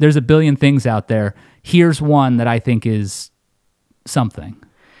billion things out there. Here's one that I think is something.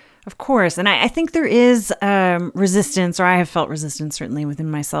 Of course. And I think there is resistance, or I have felt resistance certainly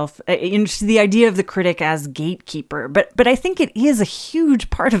within myself, into the idea of the critic as gatekeeper. But I think it is a huge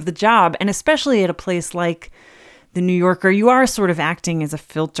part of the job. And especially at a place like the New Yorker, you are sort of acting as a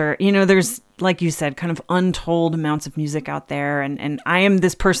filter. You know, there's, like you said, kind of untold amounts of music out there. And I am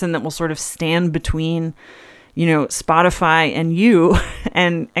this person that will sort of stand between, you know, Spotify and you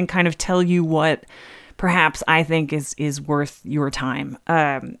and kind of tell you what perhaps I think is worth your time.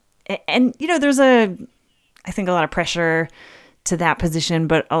 And, you know, there's I think a lot of pressure to that position,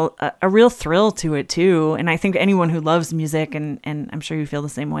 but a real thrill to it too. And I think anyone who loves music, and I'm sure you feel the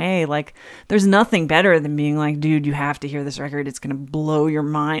same way, like there's nothing better than being like, dude, you have to hear this record. It's going to blow your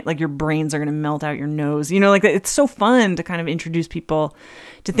mind. Like your brains are going to melt out your nose. You know, like it's so fun to kind of introduce people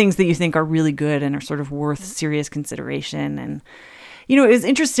to things that you think are really good and are sort of worth serious consideration. And, you know, it was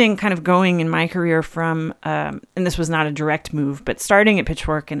interesting kind of going in my career from, and this was not a direct move, but starting at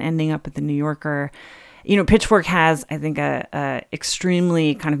Pitchfork and ending up at the New Yorker. You know, Pitchfork has, I think, a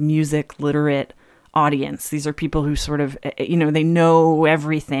extremely kind of music literate audience. These are people who sort of, you know, they know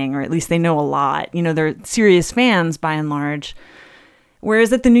everything, or at least they know a lot. You know, they're serious fans by and large.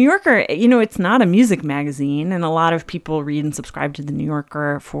 Whereas at the New Yorker, you know, it's not a music magazine, and a lot of people read and subscribe to the New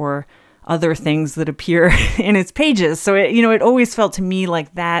Yorker for other things that appear in its pages. So, it always felt to me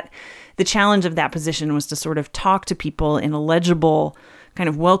like that the challenge of that position was to sort of talk to people in a legible, kind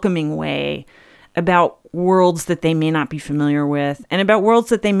of welcoming way about worlds that they may not be familiar with and about worlds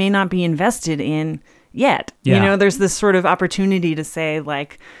that they may not be invested in yet. Yeah. You know, there's this sort of opportunity to say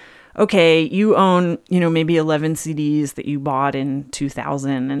like, okay, you own, you know, maybe 11 CDs that you bought in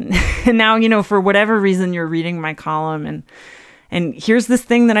 2000. And now, you know, for whatever reason, you're reading my column and here's this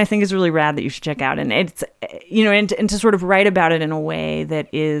thing that I think is really rad that you should check out. And it's, you know, and to sort of write about it in a way that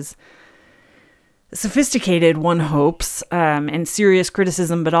is sophisticated, one hopes, and serious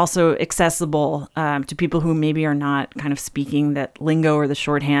criticism, but also accessible to people who maybe are not kind of speaking that lingo or the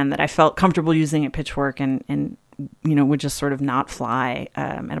shorthand that I felt comfortable using at Pitchfork and you know, would just sort of not fly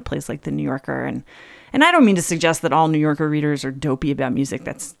at a place like the New Yorker. And I don't mean to suggest that all New Yorker readers are dopey about music.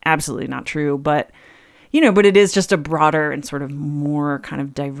 That's absolutely not true. But, you know, but it is just a broader and sort of more kind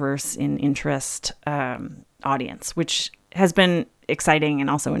of diverse in interest audience, which has been exciting and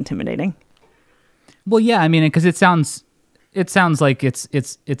also intimidating. Well, yeah, I mean, because it sounds like it's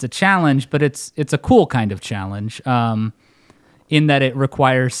a challenge, but it's a cool kind of challenge, in that it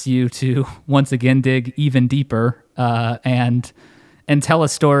requires you to once again dig even deeper and tell a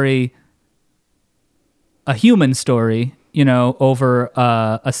story, a human story, you know, over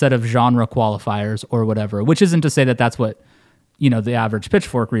a set of genre qualifiers or whatever. Which isn't to say that that's what, you know, the average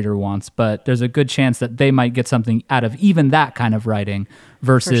Pitchfork reader wants, but there's a good chance that they might get something out of even that kind of writing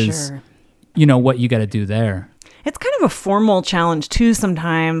versus. For sure. You know, what you got to do there. It's kind of a formal challenge too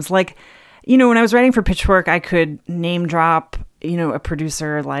sometimes. Like, you know, when I was writing for Pitchfork, I could name drop, you know, a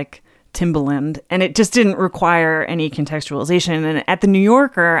producer like Timbaland, and it just didn't require any contextualization. And at the New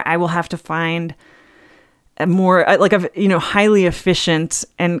Yorker, I will have to find a more like a, you know, highly efficient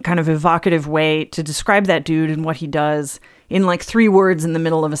and kind of evocative way to describe that dude and what he does in like 3 words in the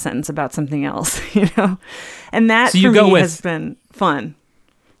middle of a sentence about something else, you know? And that for me has been fun.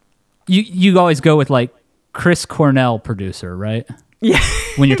 You always go with like Chris Cornell producer, right? Yeah.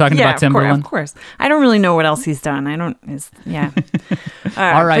 When you're talking about Timbaland? Of course. I don't really know what else he's done.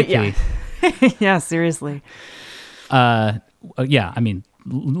 R.I.P. Yeah, seriously. Yeah, I mean,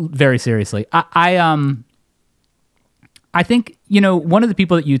 very seriously. I think, you know, one of the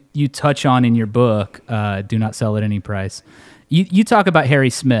people that you touch on in your book, Do Not Sell at Any Price, you talk about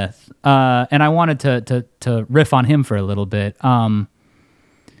Harry Smith, and I wanted to riff on him for a little bit.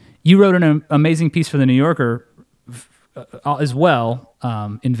 You wrote an amazing piece for the New Yorker as well,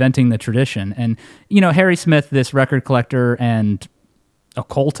 inventing the tradition. And, you know, Harry Smith, this record collector and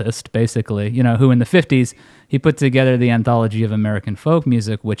occultist, basically, who in the 50s, he put together the Anthology of American Folk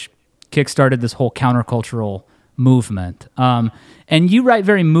Music, which kickstarted this whole countercultural movement. And you write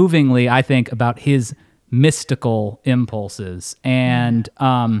very movingly, I think, about his mystical impulses and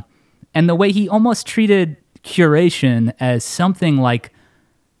the way he almost treated curation as something like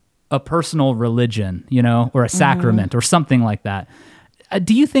a personal religion, or a sacrament or something like that.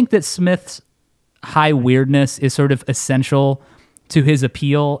 Do you think that Smith's high weirdness is sort of essential to his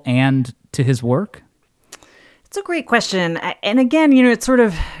appeal and to his work? It's a great question. And again, it's sort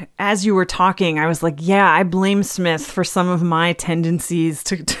of, as you were talking, I was like, yeah, I blame Smith for some of my tendencies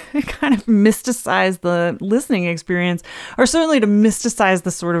to kind of mysticize the listening experience, or certainly to mysticize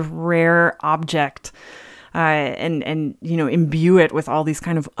the sort of rare object and imbue it with all these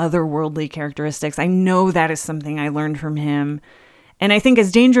kind of otherworldly characteristics. I know that is something I learned from him. And I think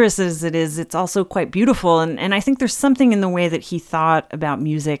as dangerous as it is, it's also quite beautiful. And I think there's something in the way that he thought about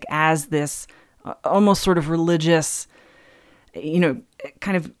music as this almost sort of religious,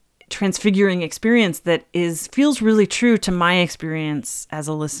 kind of transfiguring experience that feels really true to my experience as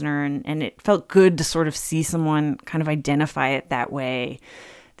a listener. And it felt good to sort of see someone kind of identify it that way,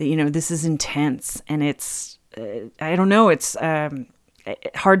 that, this is intense and it's, I don't know, it's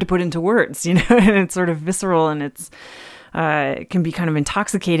hard to put into words, and it's sort of visceral and it can be kind of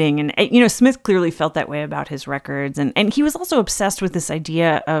intoxicating. And, Smith clearly felt that way about his records. And he was also obsessed with this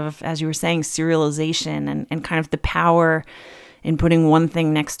idea of, as you were saying, serialization and kind of the power in putting one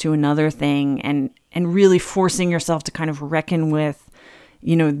thing next to another thing and really forcing yourself to kind of reckon with,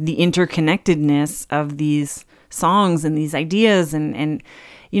 the interconnectedness of these songs and these ideas. And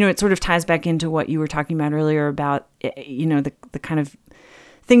it sort of ties back into what you were talking about earlier about, the kind of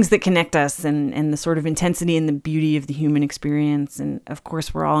things that connect us and the sort of intensity and the beauty of the human experience. And of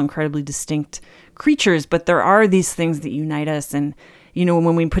course, we're all incredibly distinct creatures, but there are these things that unite us. And,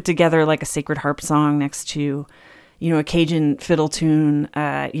 when we put together like a sacred harp song next to, a Cajun fiddle tune,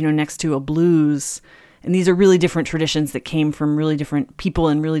 next to a blues, and these are really different traditions that came from really different people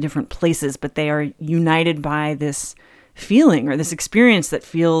in really different places, but they are united by this feeling or this experience that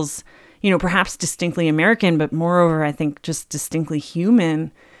feels, perhaps distinctly American, but moreover, I think just distinctly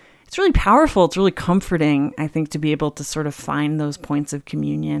human. It's really powerful. It's really comforting, I think, to be able to sort of find those points of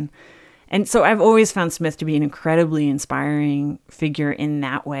communion. And so I've always found Smith to be an incredibly inspiring figure in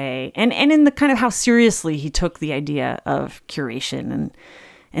that way. And in the kind of how seriously he took the idea of curation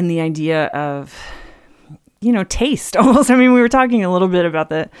and the idea of, taste almost. I mean, we were talking a little bit about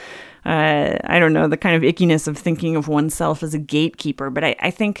the kind of ickiness of thinking of oneself as a gatekeeper. But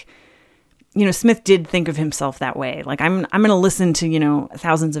I think, Smith did think of himself that way. Like, I'm going to listen to,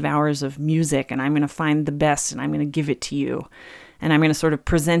 thousands of hours of music and I'm going to find the best and I'm going to give it to you. And I'm going to sort of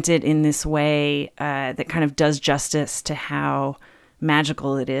present it in this way that kind of does justice to how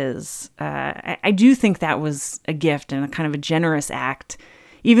magical it is. I do think that was a gift and a kind of a generous act,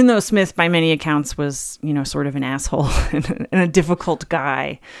 even though Smith, by many accounts, was, sort of an asshole and a difficult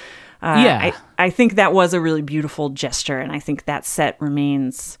guy. I think that was a really beautiful gesture. And I think that set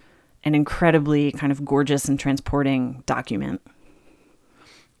remains an incredibly kind of gorgeous and transporting document.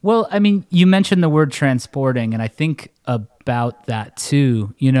 Well, I mean, you mentioned the word transporting, and I think about that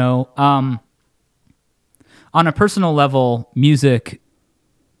too. On a personal level, music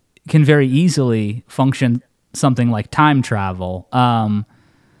can very easily function something like time travel.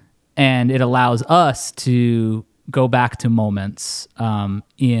 And it allows us to go back to moments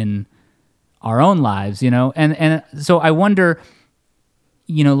in our own lives, And so I wonder,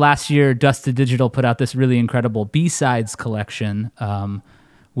 last year, Dust to Digital put out this really incredible B-Sides collection,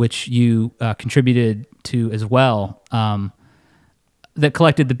 which you contributed to as well, that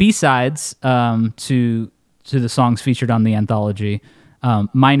collected the B-Sides to the songs featured on the anthology,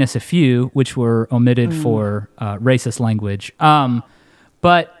 minus a few, which were omitted for racist language.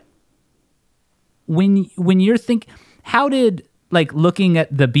 But when you're how did, looking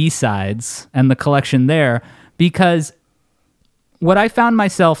at the B-Sides and the collection there, because what I found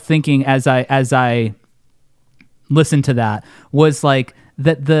myself thinking as I listened to that was that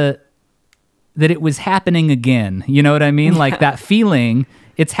it was happening again. You know what I mean? Like that feeling,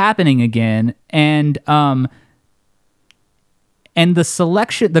 it's happening again. And the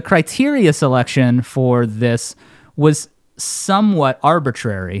selection, the criteria selection for this was somewhat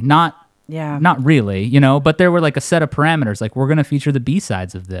arbitrary, not really, but there were a set of parameters, we're going to feature the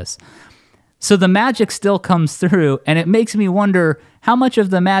B-sides of this. So the magic still comes through, and it makes me wonder how much of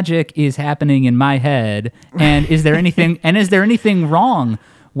the magic is happening in my head, and is there anything wrong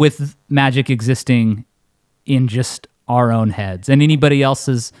with magic existing in just our own heads and anybody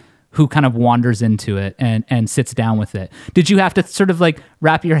else's who kind of wanders into it and sits down with it. Did you have to sort of like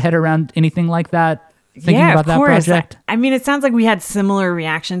wrap your head around anything like that, thinking about that project? I mean, it sounds like we had similar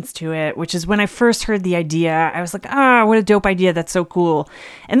reactions to it, which is when I first heard the idea, I was like, what a dope idea. That's so cool.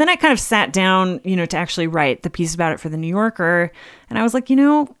 And then I kind of sat down, to actually write the piece about it for the New Yorker. And I was like,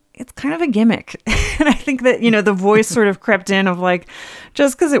 it's kind of a gimmick. And I think that, the voice sort of crept in of like,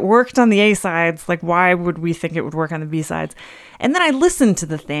 just because it worked on the A sides, like, why would we think it would work on the B sides? And then I listened to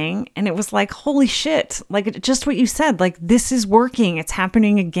the thing and it was like, holy shit, like just what you said, like, this is working. It's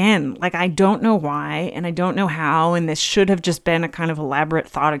happening again. Like, I don't know why and I don't know how. And this should have just been a kind of elaborate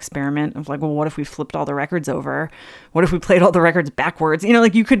thought experiment of like, well, what if we flipped all the records over? What if we played all the records backwards?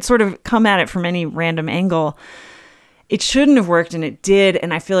 Like you could sort of come at it from any random angle. It shouldn't have worked, and it did.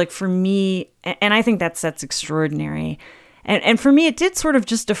 And I feel like for me, and I think that's extraordinary. And for me, it did sort of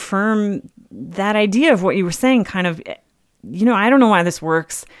just affirm that idea of what you were saying, kind of, I don't know why this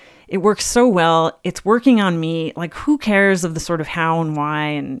works. It works so well. It's working on me. Like, who cares of the sort of how and why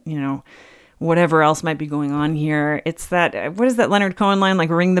and, whatever else might be going on here. It's that, what is that Leonard Cohen line? Like,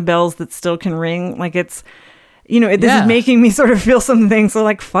 ring the bells that still can ring. Like, it's, this is making me sort of feel something. So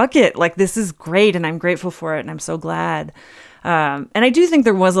like, fuck it. Like, this is great. And I'm grateful for it. And I'm so glad. And I do think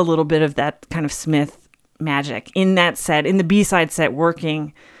there was a little bit of that kind of Smith magic in that set, in the B-side set,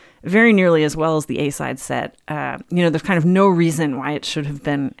 working very nearly as well as the A-side set. There's kind of no reason why it should have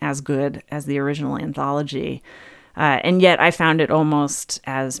been as good as the original anthology. And yet I found it almost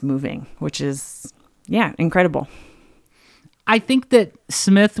as moving, which is, incredible. I think that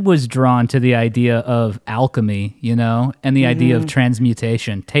Smith was drawn to the idea of alchemy, and the idea of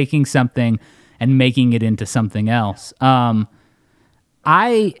transmutation, taking something and making it into something else. I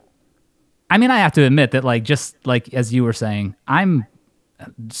have to admit that, like, just like as you were saying, I'm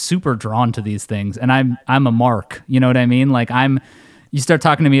super drawn to these things, and I'm a mark. You know what I mean? Like, you start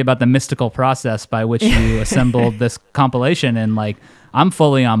talking to me about the mystical process by which you assembled this compilation, and like, I'm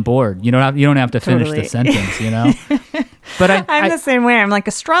fully on board. You don't have to finish the sentence, But I'm the same way. I'm like,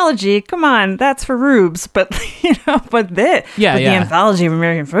 astrology, come on, that's for rubes. But the anthology of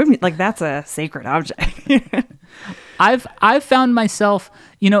American folk music, like, that's a sacred object. I've found myself,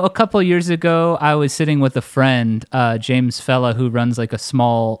 a couple years ago, I was sitting with a friend, James Fella, who runs like a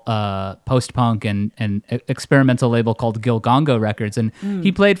small post-punk and experimental label called Gilgongo Records, and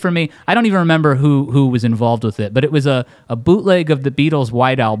he played for me. I don't even remember who was involved with it, but it was a bootleg of the Beatles'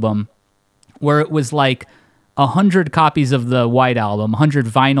 White Album, where it was like 100 copies of the White Album, 100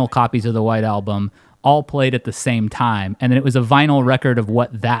 vinyl copies of the White Album, all played at the same time. And then it was a vinyl record of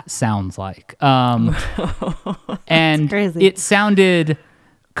what that sounds like. And crazy. It sounded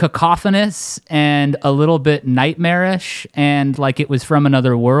cacophonous and a little bit nightmarish and like it was from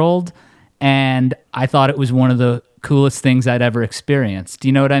another world. And I thought it was one of the coolest things I'd ever experienced. Do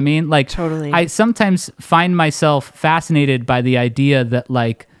you know what I mean? Like, totally. I sometimes find myself fascinated by the idea that,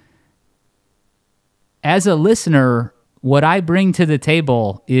 like, as a listener, what I bring to the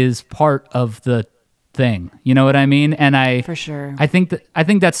table is part of the thing. You know what I mean? And for sure. I think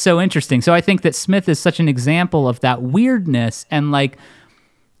that's so interesting. So I think that Smith is such an example of that weirdness. And like,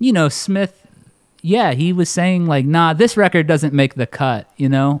 Smith, he was saying like, nah, this record doesn't make the cut,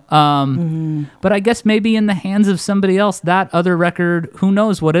 But I guess maybe in the hands of somebody else, that other record, who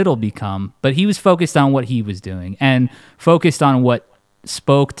knows what it'll become. But he was focused on what he was doing and focused on what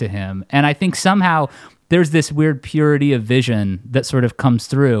spoke to him. And I think somehow there's this weird purity of vision that sort of comes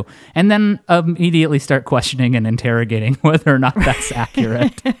through, and then immediately start questioning and interrogating whether or not that's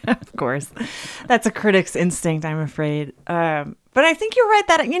accurate. Of course. That's a critic's instinct, I'm afraid. But I think you're right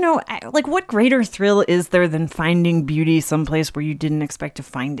that, like, what greater thrill is there than finding beauty someplace where you didn't expect to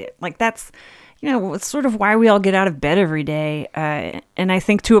find it? Like, that's, it's sort of why we all get out of bed every day. And I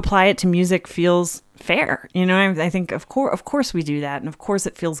think to apply it to music feels fair. I think of course we do that. And of course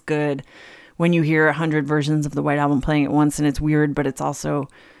it feels good when you hear 100 versions of the White Album playing at once, and it's weird, but it's also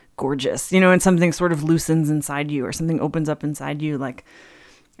gorgeous, and something sort of loosens inside you or something opens up inside you. Like,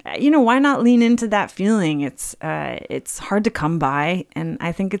 why not lean into that feeling? It's hard to come by, and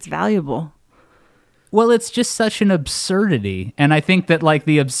I think it's valuable. Well, it's just such an absurdity. And I think that, like,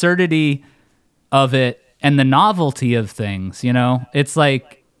 the absurdity of it and the novelty of things, it's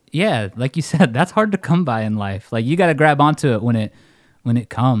like, yeah, like you said, that's hard to come by in life. Like, you got to grab onto it when it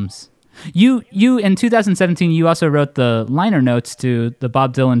comes. You in 2017, you also wrote the liner notes to the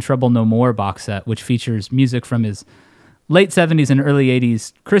Bob Dylan Trouble No More box set, which features music from his late 70s and early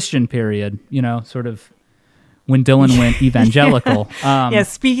 80s Christian period, sort of when Dylan went evangelical.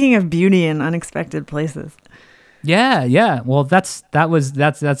 Speaking of beauty in unexpected places. Yeah. Well, that's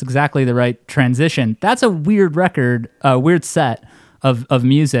exactly the right transition. That's a weird record, weird set of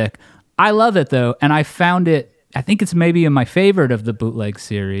music. I love it though, and I found it. I think it's maybe my favorite of the bootleg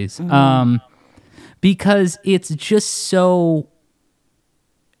series, because it's just so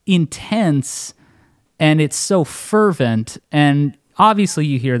intense and it's so fervent. And obviously,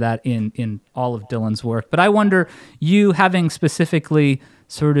 you hear that in all of Dylan's work. But I wonder, you having specifically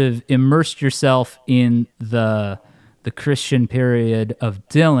sort of immersed yourself in the Christian period of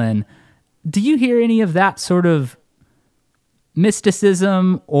Dylan, do you hear any of that sort of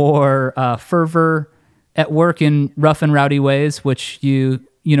mysticism or fervor at work in Rough and Rowdy Ways, which you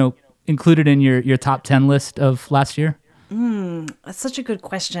included in your top 10 list of last year? That's such a good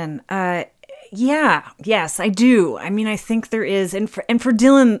question. Yes, I do. I mean, I think there is, and for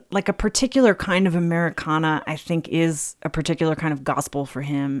Dylan, like a particular kind of Americana, I think is a particular kind of gospel for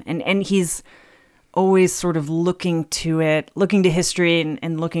him, and he's always sort of looking to history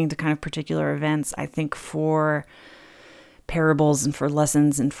and looking to kind of particular events. I think for parables and for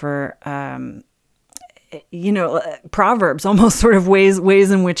lessons and for proverbs, almost sort of ways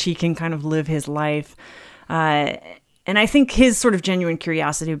in which he can kind of live his life. And I think his sort of genuine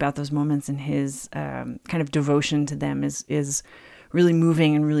curiosity about those moments and his kind of devotion to them is really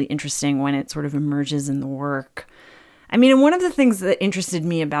moving and really interesting when it sort of emerges in the work. I mean, and one of the things that interested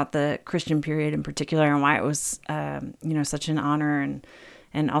me about the Christian period in particular, and why it was such an honor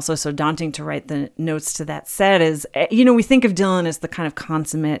and also so daunting to write the notes to that set, is, we think of Dylan as the kind of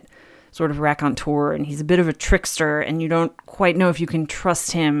consummate sort of raconteur, and he's a bit of a trickster, and you don't quite know if you can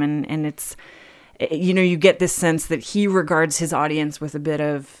trust him, and it's, you get this sense that he regards his audience with a bit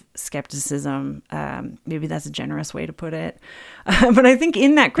of skepticism. Maybe that's a generous way to put it, but I think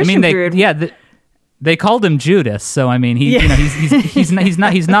in that Christian period, they called him Judas, so I mean, he's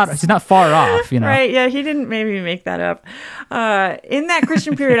not far off, Right? Yeah, he didn't maybe make that up. In that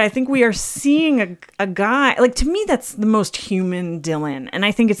Christian period, I think we are seeing a guy, like, to me, that's the most human Dylan, and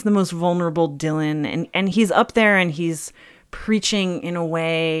I think it's the most vulnerable Dylan, and he's up there and he's preaching in a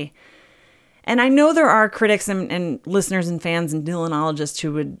way. And I know there are critics and listeners and fans and Dylanologists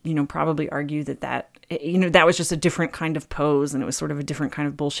who would, probably argue that was just a different kind of pose and it was sort of a different kind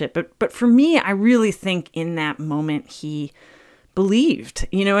of bullshit. But for me, I really think in that moment he believed,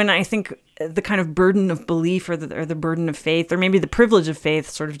 and I think the kind of burden of belief or the burden of faith, or maybe the privilege of faith,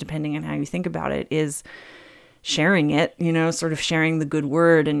 sort of depending on how you think about it, is sharing it, sort of sharing the good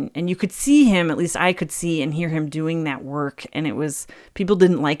word. And you could see him, at least I could see and hear him doing that work. And it was, people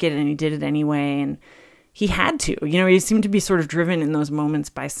didn't like it and he did it anyway. And he had to, he seemed to be sort of driven in those moments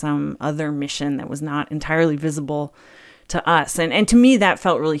by some other mission that was not entirely visible to us. And to me, that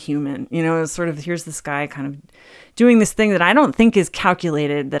felt really human. It was sort of, here's this guy kind of doing this thing that I don't think is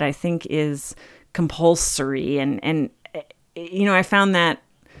calculated, that I think is compulsory. And I found that,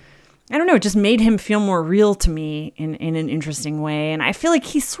 I don't know, it just made him feel more real to me in an interesting way. And I feel like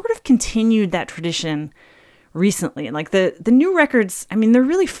he sort of continued that tradition recently. And like the new records, I mean, they're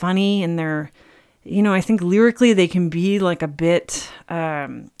really funny and they're, I think lyrically they can be like a bit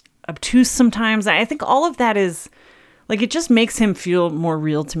obtuse sometimes. I think all of that is like, it just makes him feel more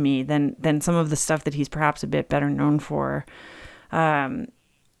real to me than some of the stuff that he's perhaps a bit better known for. And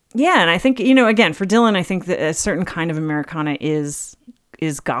I think, again, for Dylan, I think that a certain kind of Americana is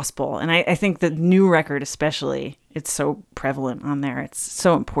gospel. And I think the new record especially, it's so prevalent on there. It's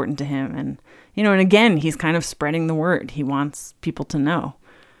so important to him. And, and again, he's kind of spreading the word. He wants people to know.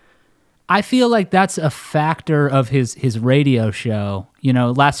 I feel like that's a factor of his radio show.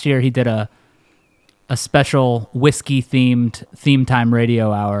 Last year he did a special whiskey theme time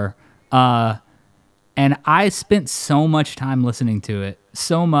radio hour. And I spent so much time listening to it,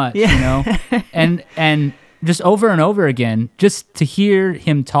 so much, and just over and over again, just to hear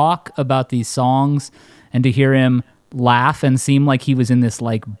him talk about these songs and to hear him laugh and seem like he was in this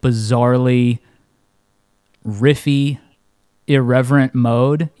like bizarrely riffy, irreverent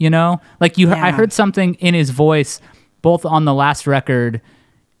mode, like I heard something in his voice, both on the last record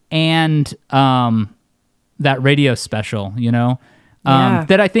and that radio special,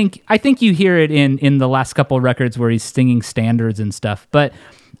 that I think you hear it in the last couple of records where he's singing standards and stuff. But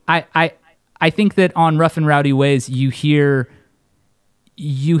I think that on Rough and Rowdy Ways, you hear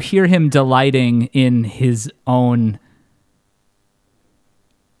him delighting in his own,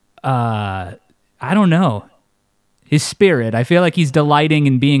 I don't know, his spirit. I feel like he's delighting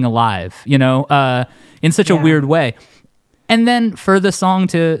in being alive, in such a weird way. And then for the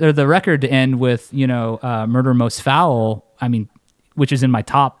the record to end with, Murder Most Foul, I mean, which is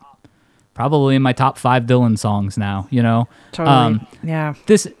probably in my top 5 Dylan songs now, Totally.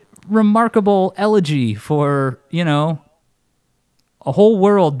 This remarkable elegy for, a whole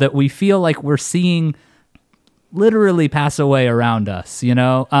world that we feel like we're seeing literally pass away around us, you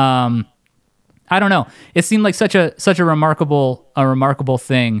know? I don't know. It seemed like such a remarkable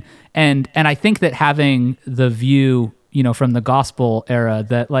thing. And I think that having the view, you know, from the gospel era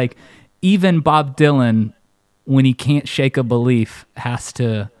that like even Bob Dylan, when he can't shake a belief, has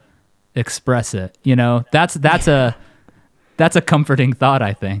to express it, you know? That's a comforting thought,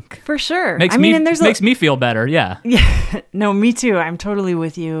 I think. For sure. Makes me feel better. Yeah. Yeah. No, me too. I'm totally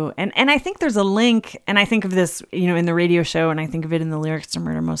with you. And I think there's a link, and I think of this, you know, in the radio show, and I think of it in the lyrics to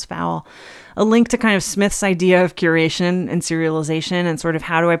Murder Most Foul, a link to kind of Smith's idea of curation and serialization and sort of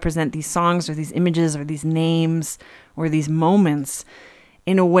how do I present these songs or these images or these names or these moments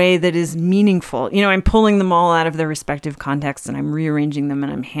in a way that is meaningful. You know, I'm pulling them all out of their respective contexts and I'm rearranging them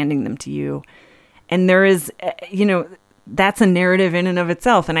and I'm handing them to you. And there is, you know, that's a narrative in and of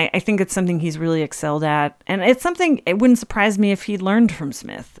itself. And I think it's something he's really excelled at. And it's something, it wouldn't surprise me if he'd learned from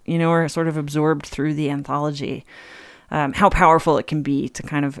Smith, you know, or sort of absorbed through the anthology. How powerful it can be to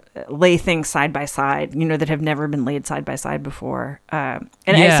kind of lay things side by side, you know, that have never been laid side by side before. I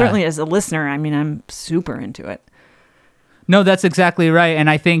certainly, as a listener, I mean, I'm super into it. No, that's exactly right. And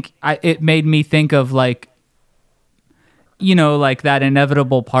I think it made me think of like, you know, like that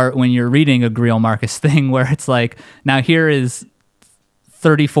inevitable part when you're reading a Greil Marcus thing where it's like, now here is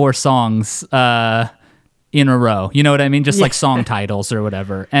 34 songs in a row. You know what I mean? Just like song titles or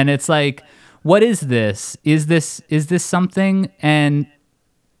whatever. And it's like, what is this? Is this something? And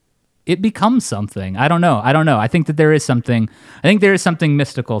it becomes something. I don't know. I think that there is something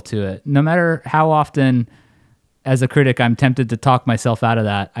mystical to it. No matter how often as a critic I'm tempted to talk myself out of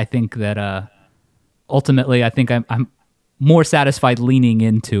that, I think that ultimately I think I'm more satisfied leaning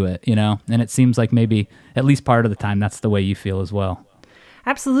into it, you know? And it seems like maybe at least part of the time that's the way you feel as well.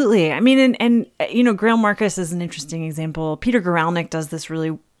 Absolutely. I mean, and you know, Greil Marcus is an interesting example. Peter Guralnick does this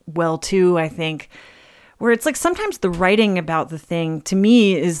really well too, I think, where it's like sometimes the writing about the thing to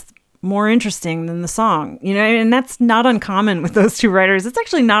me is more interesting than the song, you know, and that's not uncommon with those two writers. It's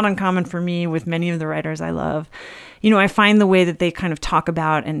actually not uncommon for me with many of the writers I love. You know, I find the way that they kind of talk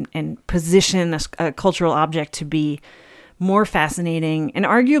about and position a cultural object to be more fascinating and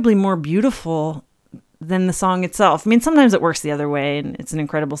arguably more beautiful than the song itself. I mean, sometimes it works the other way and it's an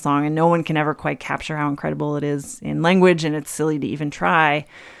incredible song and no one can ever quite capture how incredible it is in language and it's silly to even try.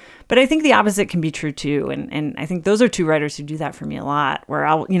 But I think the opposite can be true too. And I think those are two writers who do that for me a lot, where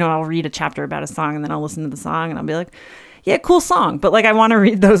I'll read a chapter about a song and then I'll listen to the song and I'll be like, yeah, cool song. But like, I want to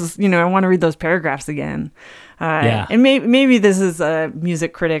read those, you know, I want to read those paragraphs again. And maybe this is a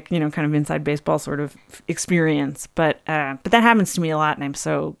music critic, you know, kind of inside baseball sort of experience, but that happens to me a lot and I'm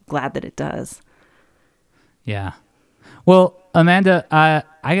so glad that it does. Yeah. Well, Amanda,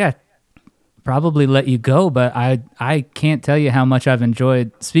 I got probably let you go, but I can't tell you how much I've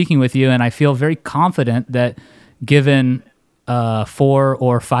enjoyed speaking with you, and I feel very confident that given 4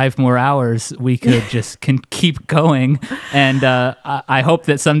 or 5 more hours, we could just keep going, and I hope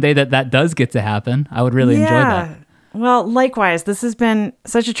that someday that does get to happen. I would really enjoy that. Well, likewise, this has been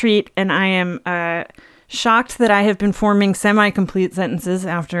such a treat, and I am shocked that I have been forming semi-complete sentences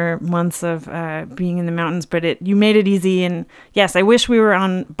after months of being in the mountains, but you made it easy. And yes, I wish we were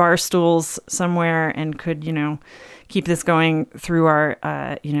on bar stools somewhere and could, you know, keep this going through our,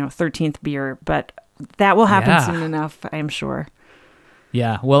 13th beer, but that will happen soon enough, I'm sure.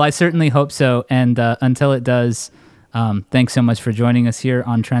 Yeah, well, I certainly hope so. And until it does, thanks so much for joining us here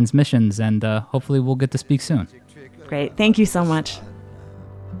on Transmissions, and hopefully we'll get to speak soon. Great. Thank you so much.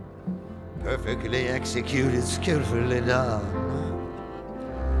 Perfectly executed, skillfully done.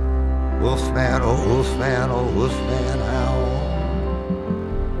 Wolfman, oh wolfman, oh wolfman, howl.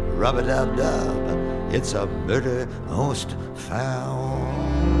 Rub-a-dub-dub, it's a murder most foul.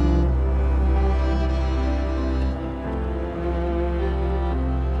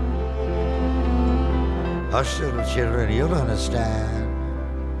 Hush, little children, you'll understand.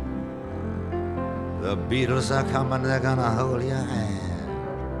 The Beatles are coming, they're gonna hold your hand.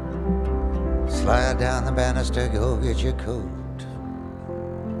 Slide down the banister, go get your coat.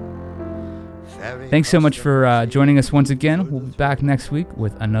 Thanks so much for joining us once again. We'll be back next week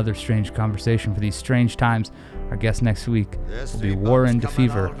with another strange conversation for these strange times. Our guest next week will be Warren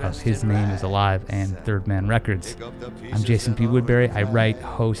DeFever of His Name Is Alive and Third Man Records. I'm Jason P. Woodbury. I write,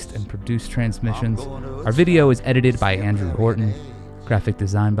 host, and produce Transmissions. Our video is edited by Andrew Horton. Graphic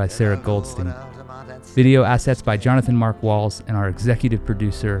design by Sarah Goldstein. Video assets by Jonathan Mark Walls, and our executive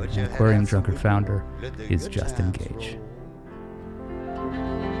producer and Aquarium Drunkard founder is Justin Gage.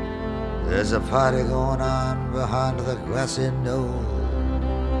 There's a party going on behind the grassy knoll.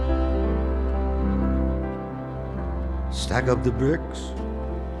 Stack up the bricks,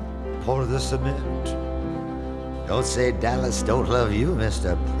 pour the cement, Don't say Dallas don't love you,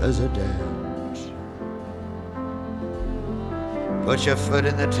 Mr. President. Put your foot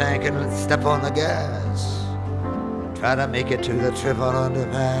in the tank and step on the gas. Try to make it to the triple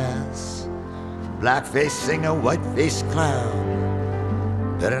underpass. Blackface singer, white-faced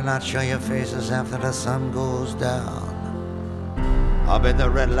clown. Better not show your faces after the sun goes down. I'm in the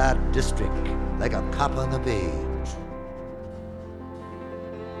red light district like a cop on the beat.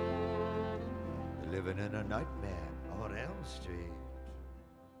 Living in a nightmare on Elm Street.